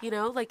 Yeah. You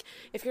know, like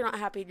if you're not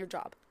happy in your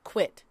job,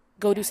 quit.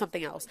 Go do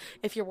something else.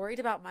 If you're worried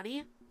about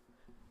money,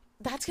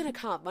 that's going to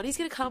come. Money's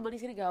going to come.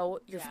 Money's going to go.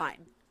 You're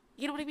fine.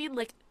 You know what I mean?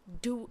 Like,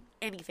 do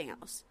anything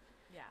else.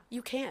 Yeah.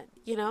 You can.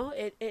 You know?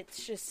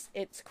 It's just,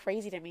 it's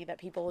crazy to me that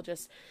people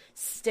just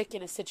stick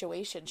in a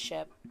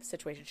situationship,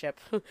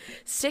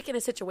 stick in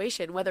a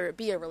situation, whether it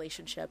be a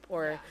relationship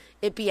or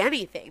it be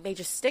anything. They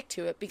just stick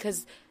to it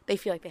because they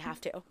feel like they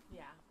have to.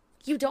 Yeah.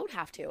 You don't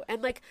have to.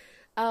 And, like,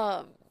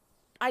 I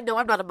know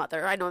I'm not a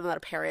mother. I know I'm not a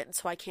parent,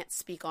 so I can't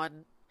speak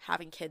on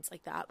having kids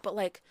like that. But,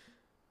 like,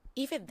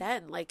 even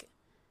then, like,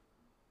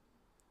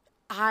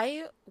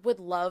 I would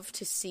love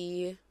to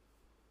see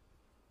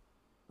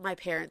my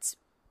parents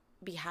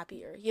be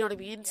happier. You know what I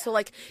mean? Yeah. So,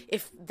 like,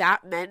 if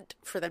that meant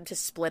for them to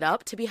split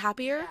up to be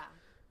happier,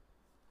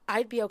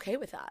 I'd be okay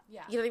with that.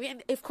 Yeah. You know what I mean?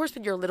 And of course,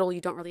 when you're little,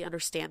 you don't really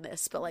understand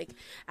this. But, like,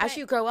 as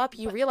you grow up,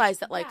 you realize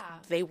that, like,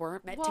 they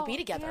weren't meant to be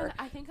together.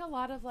 I think a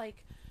lot of,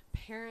 like,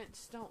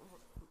 parents don't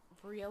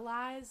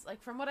realize,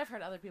 like, from what I've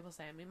heard other people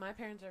say, I mean, my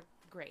parents are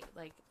great.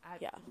 Like,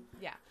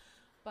 yeah.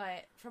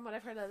 But from what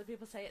I've heard other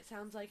people say, it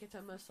sounds like it's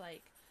almost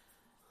like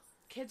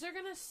kids are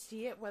going to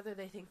see it whether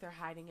they think they're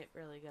hiding it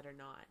really good or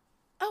not.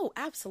 Oh,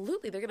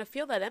 absolutely. They're going to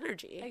feel that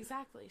energy.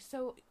 Exactly.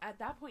 So at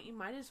that point, you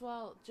might as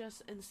well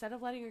just, instead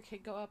of letting your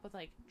kid go up with,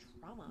 like,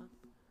 trauma,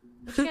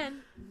 which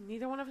again,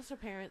 neither one of us are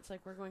parents.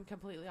 Like, we're going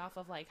completely off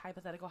of, like,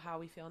 hypothetical how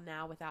we feel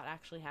now without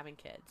actually having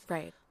kids.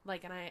 Right.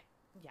 Like, and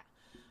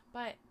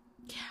but,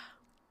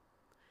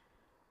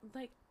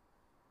 like,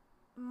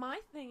 my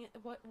thing,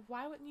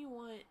 why wouldn't you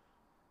want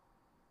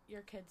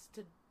your kids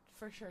to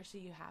for sure see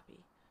you happy?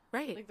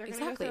 Right. Like, they're going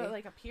to go through,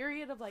 like, a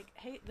period of, like,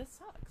 hey, this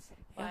sucks.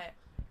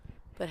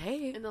 But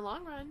hey, in the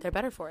long run, they're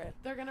better for it.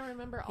 They're going to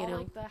remember all,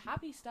 like, the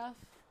happy stuff.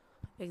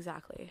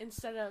 Exactly.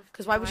 Instead of...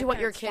 Because why would you want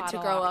your kid to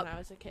grow up... when I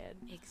was a kid.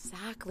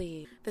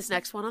 Exactly. This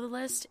next one on the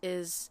list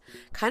is...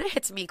 kind of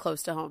hits me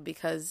close to home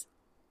because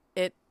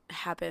it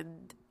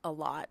happened a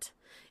lot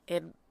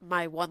in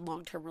my one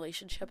long-term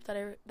relationship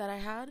that I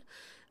had.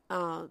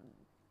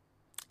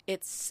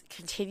 It's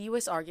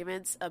continuous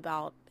arguments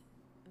about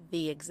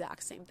the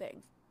exact same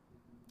thing.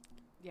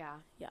 Yeah.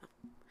 Yeah.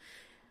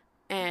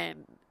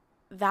 And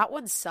that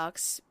one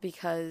sucks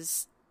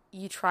because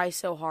you try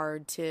so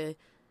hard to,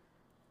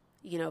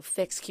 you know,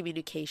 fix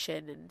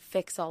communication and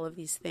fix all of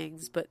these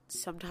things. But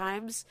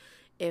sometimes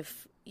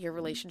if your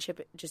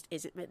relationship just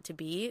isn't meant to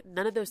be,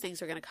 none of those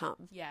things are going to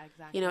come. Yeah,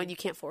 exactly. You know, and you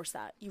can't force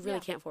that. You really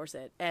can't force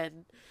it.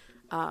 And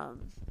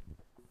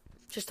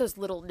just those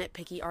little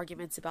nitpicky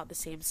arguments about the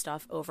same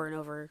stuff over and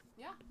over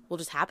will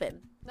just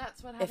happen.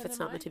 That's what happened if it's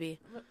not meant to be.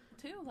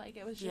 Too. Like,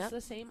 it was just the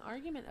same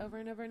argument over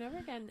and over and over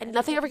again. And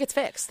nothing ever gets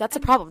fixed. That's the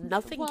problem.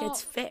 Nothing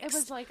gets fixed. It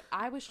was like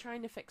I was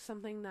trying to fix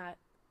something that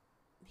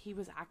he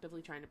was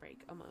actively trying to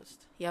break,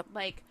 almost. Yep.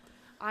 Like,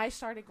 I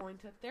started going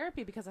to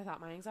therapy because I thought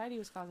my anxiety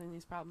was causing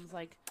these problems.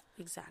 Like,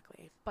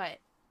 exactly. But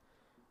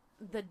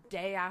the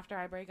day after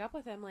I break up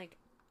with him, like,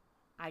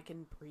 I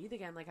can breathe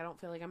again. Like, I don't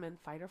feel like I'm in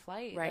fight or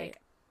flight. Right. Like,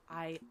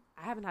 I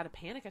haven't had a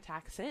panic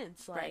attack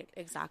since. Like, right.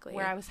 Exactly.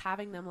 Where I was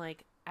having them,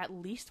 like, at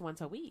least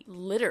once a week.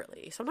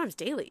 Literally. Sometimes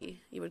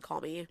daily, you would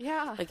call me.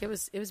 Yeah. Like, it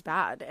was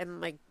bad.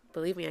 And, like,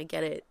 believe me, I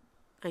get it.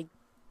 It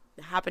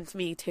happened to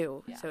me,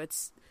 too. Yeah. So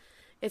it's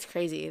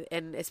crazy.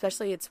 And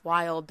especially it's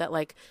wild that,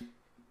 like,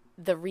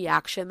 the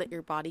reaction that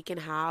your body can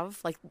have,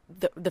 like,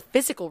 the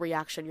physical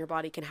reaction your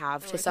body can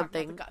have to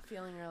something. About the gut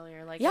feeling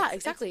earlier. Like,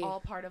 exactly. It's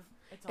all part of...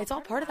 It's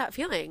all part of that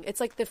feeling. It's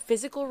like the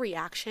physical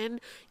reaction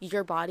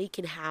your body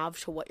can have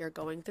to what you're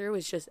going through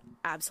is just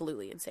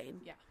absolutely insane.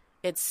 Yeah.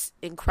 It's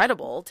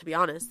incredible, to be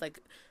honest, like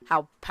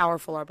how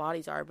powerful our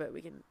bodies are, but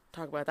we can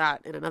talk about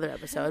that in another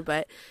episode.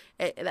 But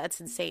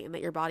that's insane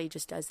that your body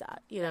just does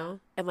that, you know?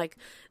 And, like,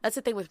 that's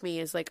the thing with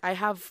me is, like, I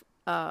have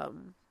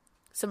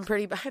some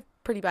pretty bad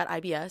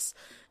IBS,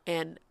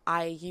 and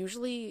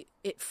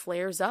it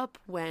flares up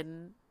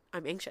when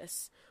I'm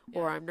anxious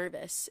or I'm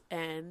nervous.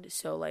 And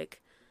so,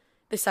 like,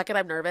 the second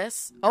I'm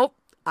nervous,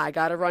 I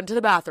gotta run to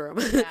the bathroom.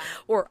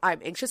 Or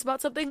I'm anxious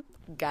about something,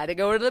 gotta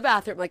go to the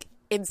bathroom, like,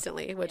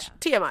 instantly, which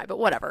TMI, but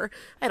whatever.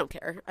 I don't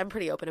care. I'm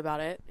pretty open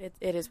about it.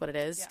 It is what it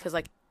is. Because,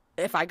 like,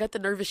 if I got the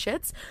nervous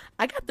shits,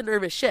 I got the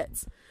nervous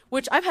shits,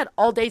 which I've had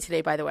all day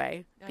today, by the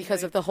way,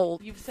 because of the whole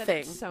You've said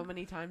thing. it so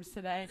many times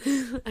today.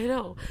 I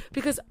know,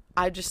 because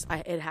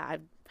it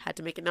had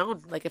to make it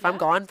known. Like, if I'm Yeah.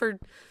 gone for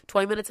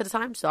 20 minutes at a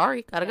time,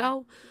 sorry, gotta Yeah.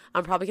 go.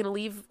 I'm probably gonna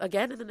leave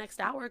again in the next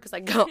hour because I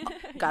gotta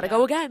Yeah.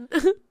 go again.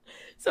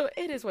 So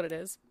it is what it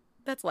is.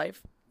 That's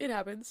life. It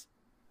happens.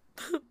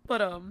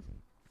 But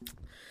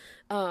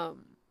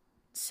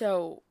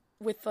so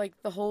with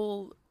like the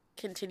whole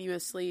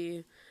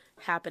continuously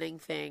happening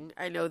thing,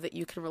 I know that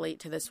you can relate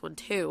to this one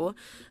too.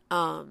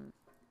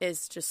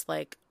 Is just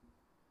like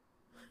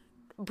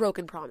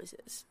broken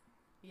promises,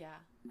 Yeah.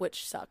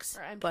 which sucks.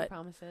 Or empty but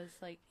promises.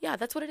 Like, yeah,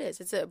 that's what it is.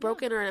 It's a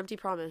broken or an empty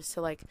promise.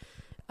 So like,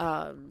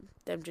 them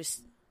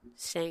just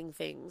saying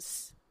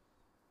things,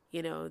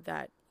 you know,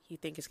 that you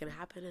think is going to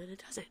happen and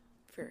it doesn't.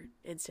 For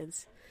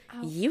instance,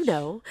 ouch. you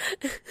know,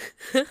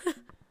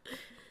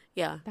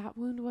 yeah. That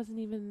wound wasn't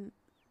even,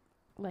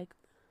 like,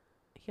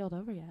 healed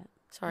over yet.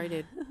 Sorry,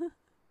 dude.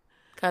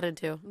 Cut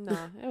into. No,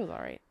 it was all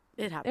right.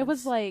 It happens. It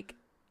was, like,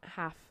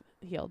 half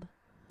healed.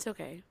 It's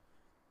okay.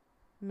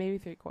 Maybe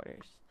 3/4.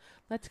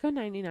 Let's go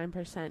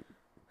 99%.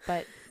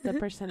 But the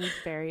percentage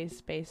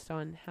varies based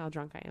on how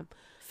drunk I am.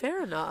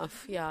 Fair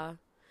enough. Yeah.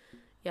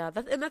 Yeah.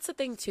 That's the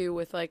thing too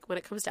with like when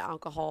it comes to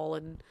alcohol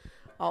and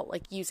all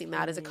like using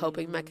that as a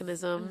coping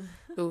mechanism.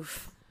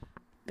 Oof.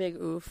 Big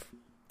oof.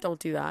 Don't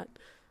do that.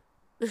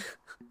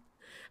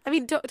 I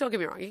mean, don't get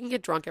me wrong. You can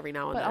get drunk every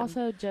now and But then.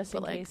 also, just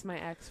in like- case my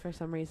ex for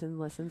some reason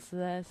listens to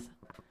this,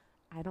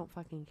 I don't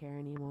fucking care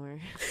anymore.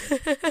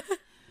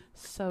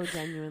 So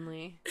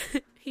genuinely.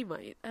 He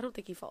might. I don't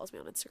think he follows me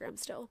on Instagram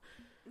still.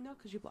 No,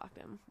 because you blocked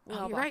him.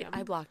 Oh, you're right.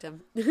 I blocked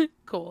him.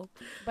 Cool.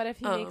 But if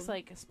he makes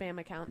like spam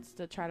accounts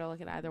to try to look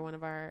at either one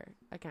of our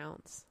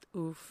accounts,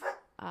 Oof.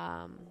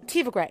 um,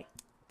 Tiva Gray.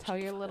 tell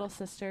your little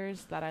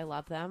sisters that I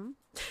love them,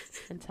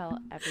 and tell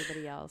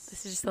everybody else,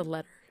 This is just a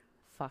letter.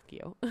 fuck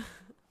you.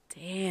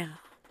 Damn.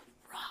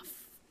 Rough.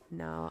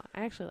 No,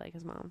 I actually like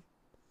his mom.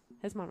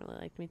 His mom really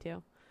liked me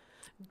too.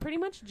 Pretty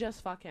much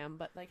just fuck him,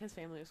 but like his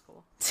family was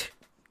cool.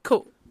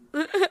 Cool.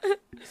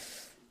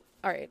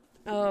 All right.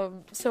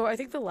 So I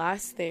think the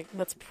last thing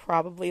that's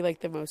probably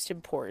like the most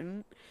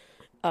important,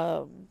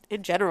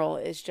 in general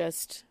is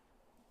just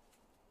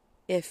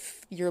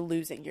if you're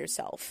losing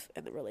yourself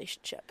in the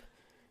relationship,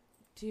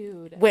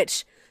 Dude.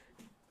 which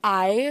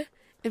I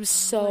am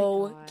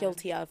so God.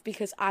 guilty of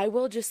because I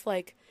will just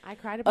like I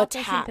cried about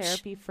this attach. in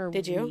therapy for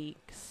Did you?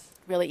 weeks.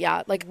 really,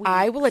 yeah, like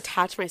I will Weeks.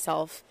 attach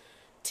myself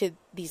to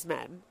these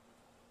men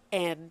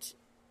and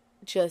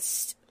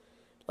just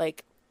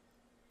like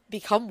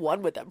become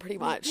one with them pretty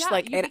much. Yeah,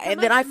 like you and become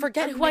then a- I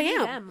forget a who I mini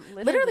am. them,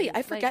 Literally, I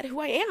like- forget who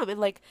I am. And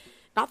like,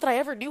 not that I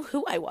ever knew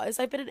who I was.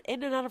 I've been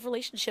in and out of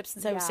relationships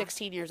since I was Yeah.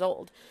 16 years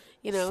old.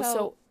 You know, So-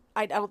 so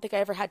I don't think I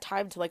ever had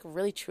time to like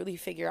really truly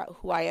figure out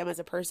who I am as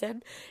a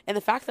person. And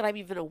the fact that I'm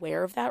even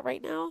aware of that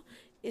right now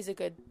is a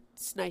good,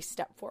 nice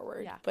step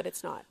forward. Yeah. But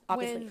it's not.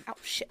 Obviously. When- Oh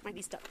shit, my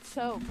knee's stuck.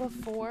 So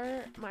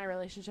before my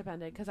relationship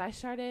ended, because I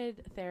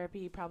started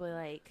therapy probably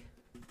like,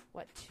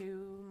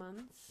 2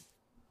 months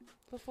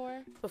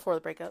before? Before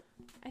the breakup.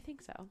 I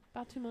think so.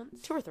 About 2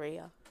 months. 2 or 3,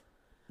 yeah.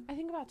 I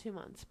think about 2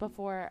 months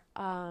before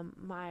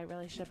my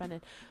relationship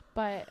ended.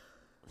 But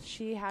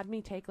she had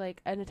me take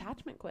like an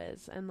attachment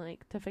quiz and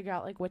like to figure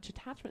out like which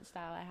attachment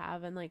style I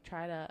have and like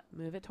try to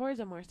move it towards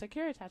a more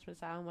secure attachment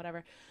style and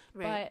whatever.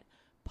 Right.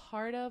 But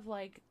part of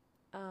like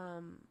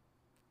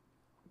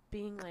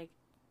being like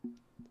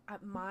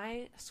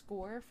my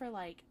score for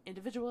like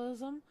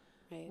individualism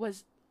Right.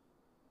 was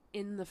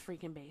in the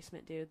freaking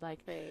basement, dude. Like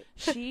Right.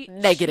 she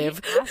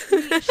Negative.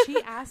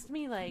 she asked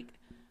me like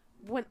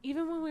when we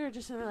were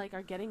just in like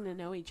our getting to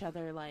know each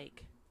other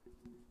like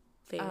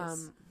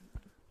Phase.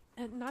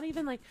 and not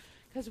even like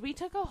because we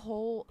took a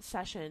whole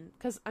session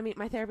because I mean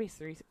my therapy's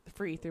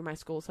free through my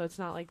school, so it's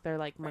not like they're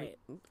like Right.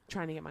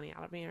 trying to get money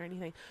out of me or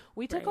anything.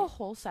 We took a Right.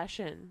 whole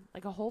session,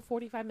 like a whole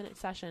 45-minute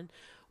session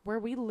where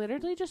we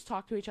literally just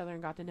talked to each other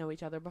and got to know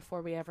each other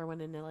before we ever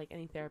went into like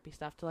any therapy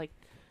stuff to like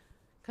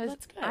because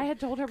That's good. I had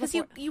told her Because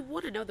before you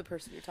want to know the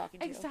person you're talking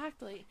to.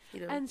 exactly.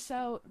 You know? And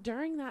so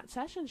during that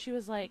session she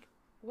was like,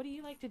 what do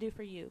you like to do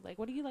for you? Like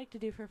what do you like to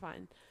do for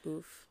fun?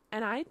 Oof.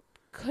 And I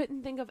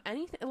couldn't think of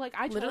anything. Like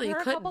I told Literally, you her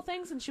a couldn't. couple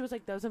things, and she was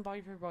like, "Those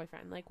involve your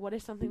boyfriend. Like, what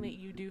is something that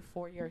you do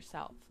for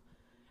yourself?"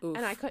 Oof.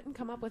 And I couldn't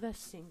come up with a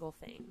single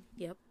thing.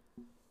 Yep.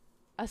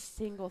 A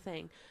single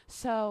thing.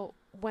 So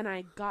when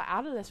I got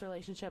out of this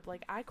relationship,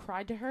 like I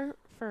cried to her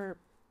for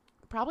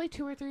probably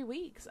 2 or 3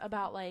 weeks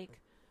about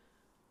like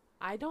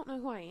I don't know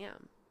who I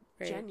am.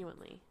 Right.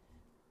 Genuinely,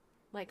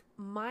 like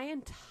my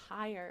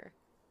entire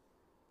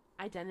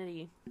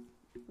identity.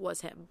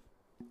 Was him.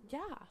 Yeah.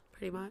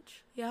 Pretty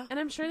much. Yeah. And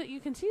I'm sure that you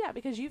can see that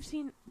because you've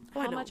seen Oh,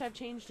 I how know. much I've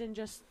changed in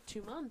just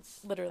 2 months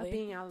Literally. of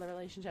being out of the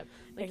relationship.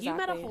 Like you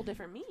met a Exactly. whole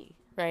different me.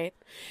 Right.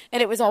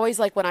 And it was always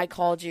like when I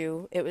called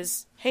you, it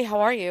was, hey,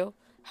 how are you?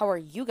 How are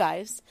you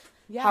guys?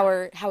 Yeah.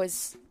 How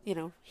is,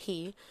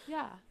 he?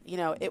 Yeah.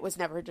 It was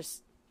never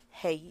just,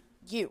 hey,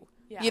 you.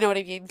 Yeah. You know what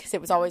I mean? Because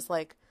it was always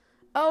like,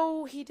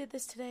 oh, he did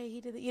this today,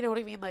 he did you know what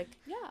I mean? Like,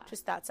 Yeah.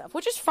 just that stuff,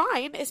 which is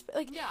fine. It's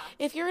like, Yeah.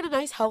 if you're in a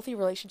nice, healthy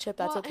relationship,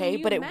 that's Well, okay, and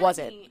you but it met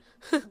wasn't, me,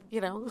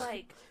 you know?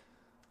 like,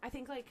 I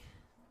think, like,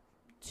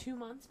 2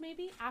 months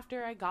maybe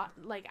after I got,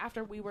 like,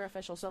 after we were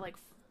official. So, like,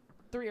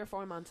 3 or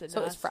 4 months into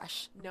So it was us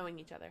fresh. knowing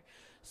each other.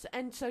 So,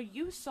 and so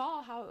you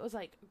saw how it was,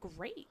 like,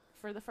 great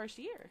for the first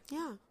year.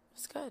 Yeah,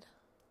 it's good.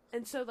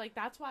 And so, like,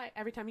 that's why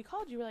every time you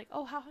called, you were like,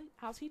 oh,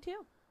 how's he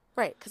too?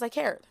 Right, because I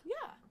cared.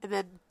 Yeah. And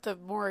then the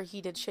more he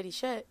did shitty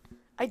shit,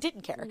 I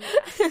didn't care.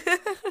 Yeah.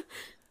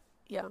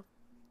 Yeah,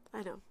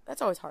 I know.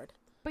 That's always hard.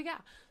 But yeah,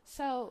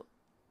 so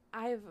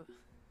I've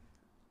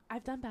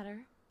done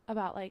better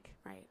about, like,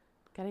 Right.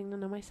 getting to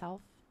know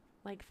myself,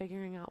 like,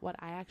 figuring out what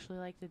I actually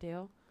like to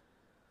do.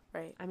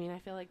 Right. I mean, I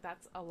feel like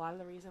that's a lot of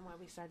the reason why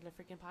we started a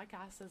freaking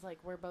podcast is,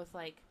 like, we're both,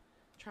 like,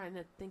 trying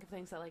to think of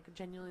things that, like,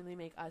 genuinely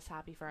make us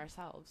happy for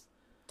ourselves.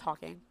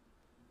 Talking.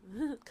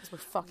 Because we're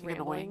fucking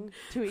annoying. Rambling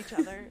to each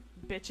other,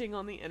 bitching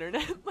on the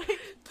internet, like,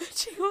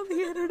 Bitching on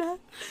the internet.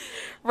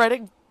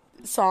 Writing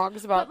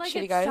songs about but, like,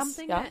 shitty it's guys.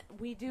 something Yeah, that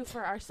we do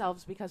for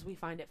ourselves because we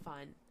find it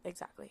fun.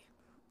 exactly.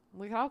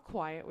 Look how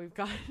quiet we've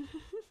got.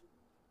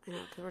 I know,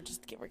 because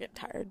we're getting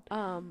tired.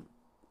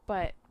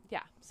 But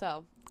yeah,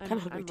 so Kinda I'm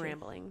hungry too.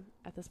 rambling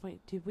at this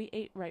point. Dude, we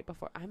ate right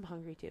before. I'm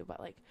hungry too, but,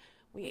 like,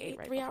 we ate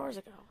right 3 before. hours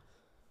ago.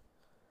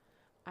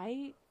 I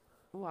ate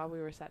while we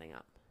were setting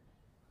up.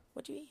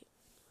 What'd you eat?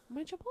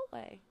 My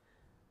Chipotle.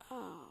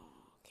 Oh,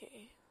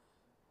 okay.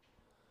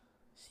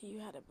 So you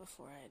had it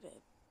before I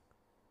did.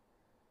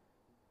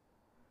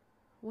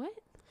 What?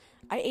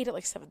 I ate at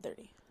like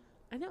 7:30.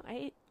 I know. I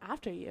ate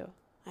after you.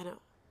 I know.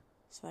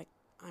 So, like,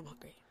 I'm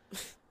hungry.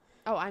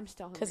 Oh, I'm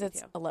still hungry Because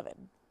it's too.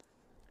 11.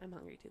 I'm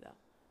hungry too, though.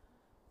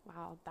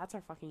 Wow, that's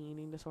our fucking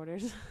eating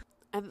disorders.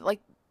 And, like,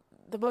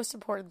 the most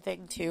important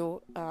thing,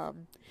 too,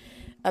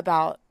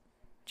 about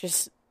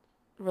just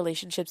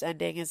relationships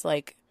ending is,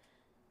 like,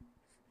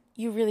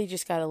 you really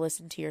just got to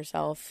listen to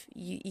yourself.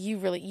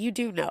 You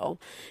do know.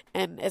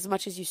 And as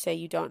much as you say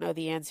you don't know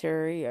the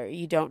answer, or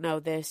you don't know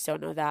this,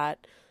 don't know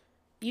that,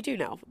 you do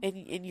know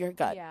in your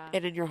gut Yeah.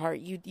 and in your heart.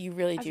 You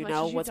really As do much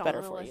know as you what's don't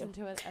better wanna for you. listen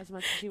to it, as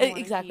much as you want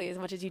Exactly, as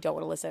much as you don't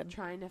want to listen.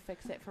 trying to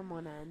fix it from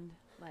one end,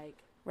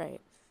 like, Right.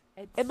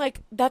 it's And,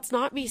 like, that's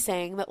not me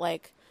saying that,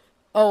 like,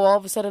 oh, all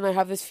of a sudden I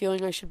have this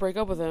feeling I should break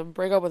up with him.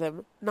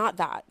 Not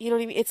that. You know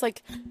what I mean? It's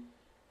like,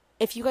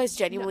 if you guys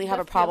genuinely No, have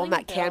the a problem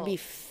feeling that can be,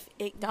 builds.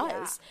 it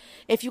does.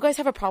 If you guys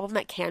have a problem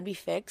that can be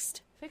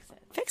fixed,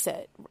 fix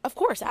it. Of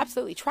course,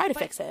 absolutely. Try to But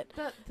fix it.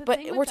 The But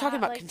thing with we're talking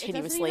that, about like, continuously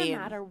It doesn't even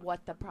and- matter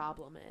what the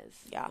problem is.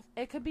 Yeah.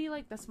 It could be,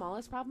 like, the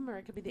smallest problem, or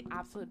it could be the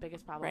absolute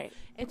biggest problem. Right.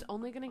 It's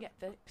only going to get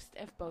fixed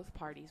if both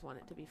parties want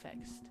it to be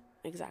fixed.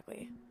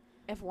 Exactly.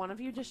 If one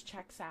of you just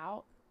checks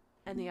out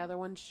and the other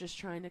one's just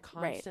trying to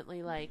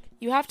constantly, like...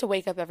 You have to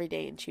wake up every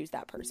day and choose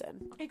that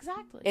person.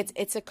 Exactly.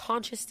 It's a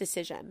conscious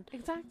decision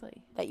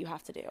Exactly. that you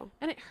have to do.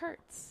 And it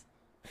hurts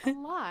a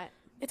lot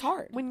It's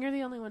hard. when you're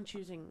the only one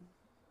choosing,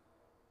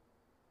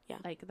 Yeah,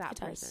 like, that it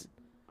does. person.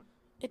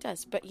 It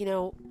does. But, you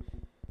know,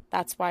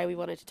 that's why we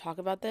wanted to talk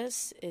about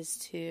this, is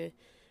to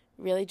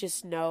really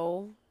just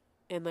know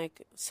and,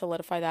 like,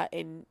 solidify that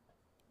in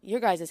your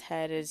guys'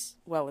 head as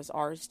well as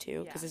ours,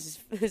 too. Because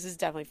this is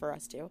definitely for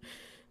us, too.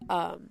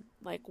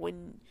 Like,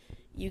 when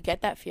you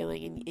get that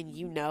feeling and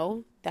you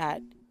know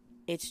that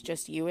it's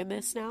just you in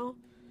this now,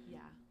 Yeah.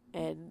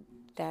 and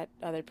that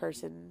other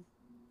person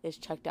is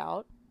checked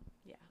out,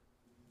 Yeah.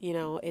 you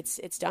know, it's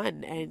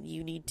done, and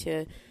you need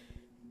to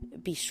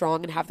be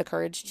strong and have the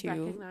courage to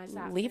Recognize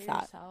that leave for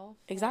that. yourself.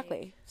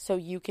 Exactly. So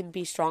you can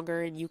be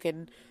stronger and you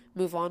can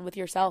move on with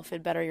yourself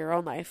and better your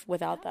own life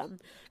without them.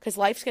 Because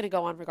life's going to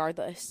go on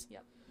regardless.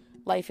 Yep.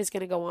 Life is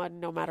going to go on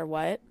no matter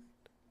what.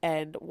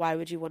 And why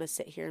would you want to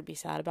sit here and be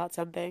sad about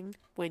something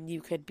when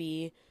you could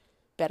be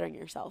bettering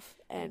yourself?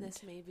 And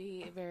this may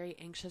be very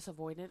anxious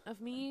avoidant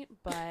of me,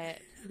 but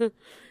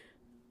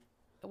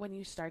when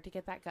you start to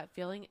get that gut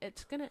feeling,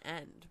 it's going to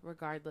end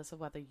regardless of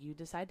whether you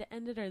decide to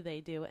end it or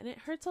they do. And it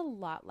hurts a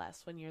lot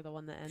less when you're the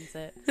one that ends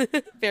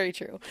it. Very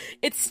true.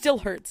 It still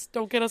hurts.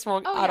 Don't get us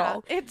wrong at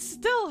all. It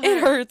still hurts. It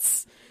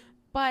hurts.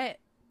 But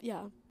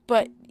yeah.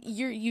 But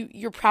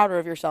you're prouder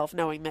of yourself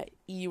knowing that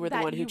you were the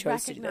that one who you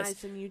chose to do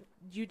this. recognized and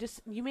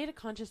you made a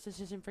conscious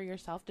decision for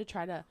yourself to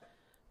try to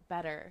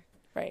better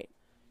Right.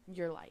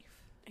 your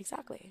life.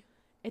 Exactly.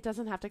 It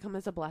doesn't have to come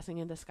as a blessing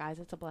in disguise.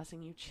 It's a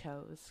blessing you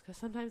chose. Because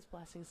sometimes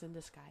blessings in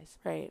disguise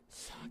Right.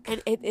 suck.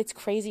 And it's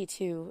crazy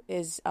too,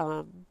 is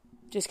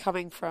just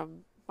coming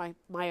from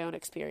my own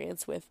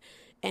experience with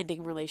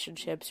ending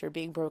relationships or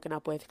being broken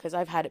up with, because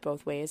I've had it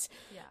both ways.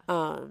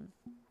 Yeah.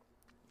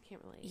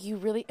 Can't relate. You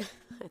really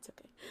that's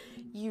okay.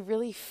 You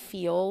really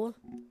feel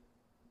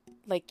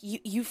like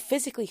you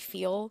physically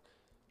feel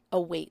a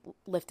weight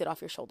lifted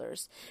off your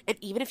shoulders. And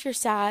even if you're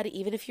sad,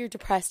 even if you're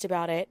depressed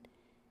about it,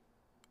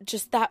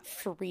 just that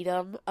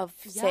freedom of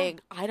saying,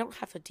 I don't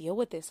have to deal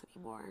with this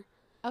anymore.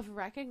 Of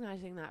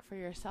recognizing that for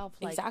yourself.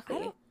 Like,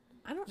 Exactly.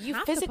 I don't You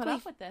have to put physically-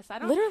 up with this. I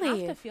don't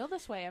literally, have to feel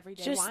this way every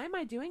day. just- Why am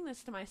I doing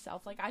this to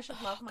myself? Like, I should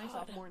love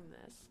myself more than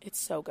this. It's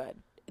so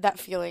good. that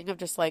feeling of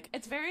just like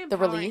It's very the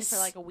empowering release for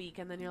like a week,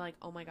 and then you're like,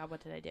 oh my god,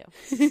 what did I do?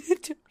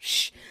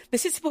 Shh,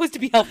 this is supposed to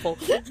be helpful.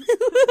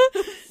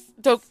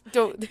 don't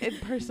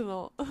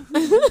Impersonal.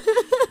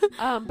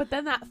 But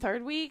then that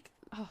third week,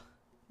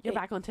 you're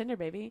back on Tinder,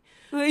 baby.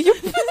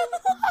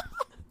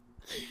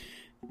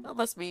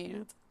 Unless me,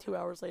 it's 2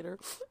 hours later.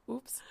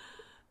 Oops.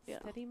 Yeah.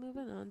 Steady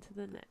moving on to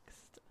the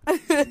next.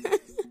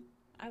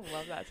 I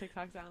love that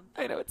TikTok sound.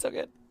 I know, it's so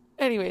good.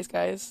 Anyways,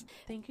 guys.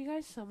 Thank you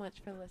guys so much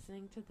for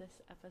listening to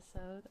this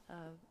episode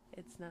of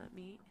It's Not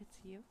Me, It's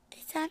You.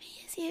 It's not me,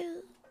 it's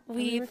you.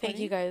 we Thank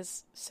you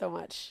guys so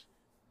much.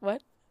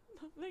 What?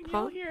 Nothing. Huh?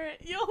 You'll hear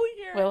it. You'll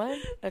hear Will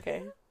it. I?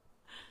 Okay.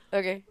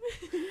 Okay.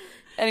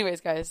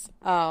 Anyways, guys.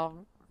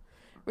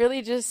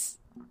 Really just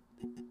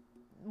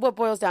what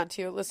boils down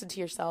to, listen to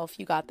yourself.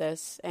 You got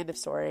this. End of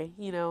story.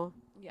 You know?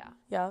 Yeah.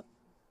 Yeah.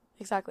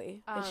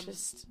 Exactly.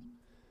 It's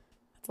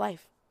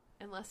life.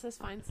 Unless this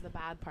finds the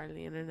bad part of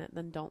the internet,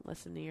 then don't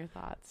listen to your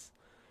thoughts.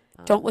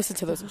 Don't listen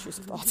to those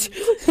intrusive thoughts.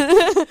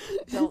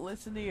 Don't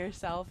listen to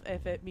yourself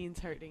if it means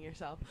hurting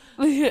yourself.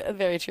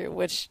 Very true.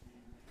 Which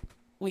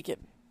we can.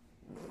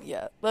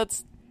 Yeah.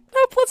 Let's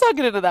not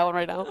get into that one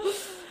right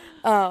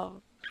now.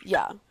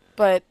 Yeah.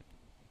 But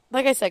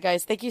like I said,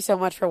 guys, thank you so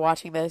much for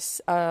watching this.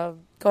 Go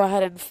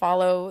ahead and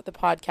follow the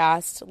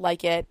podcast,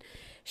 like it,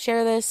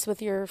 share this with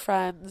your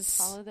friends.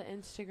 Follow the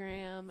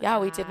Instagram. Yeah,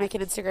 we did make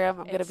an Instagram.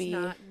 I'm gonna It's be.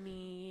 Not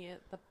Me,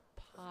 the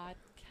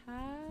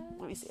podcast.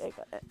 Let me see. I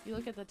got it. You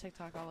look at the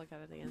TikTok, I'll look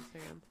at the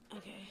Instagram.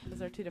 Okay. Because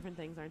they're two different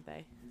things, aren't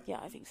they? Yeah,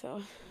 I think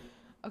so.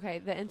 Okay,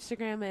 the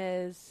Instagram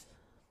is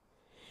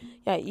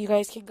Yeah, you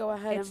guys can go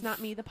ahead. It's Not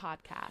Me, the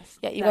podcast.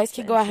 Yeah, you That's guys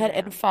can the go ahead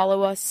Instagram. and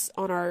follow us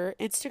on our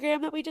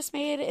Instagram that we just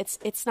made.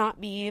 It's Not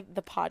Me,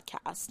 the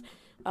podcast.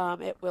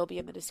 It will be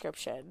in the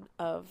description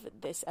of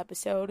this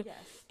episode. Yes.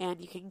 And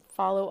you can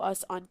follow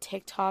us on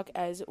TikTok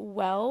as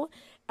well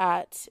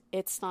at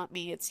It's Not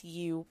Me, It's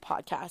You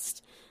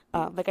podcast.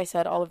 Like I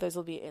said, all of those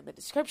will be in the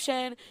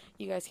description.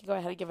 You guys can go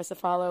ahead and give us a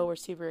follow. We're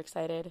super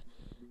excited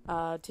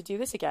to do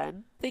this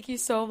again. Thank you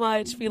so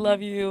much. We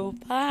love you.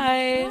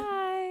 Bye. Bye.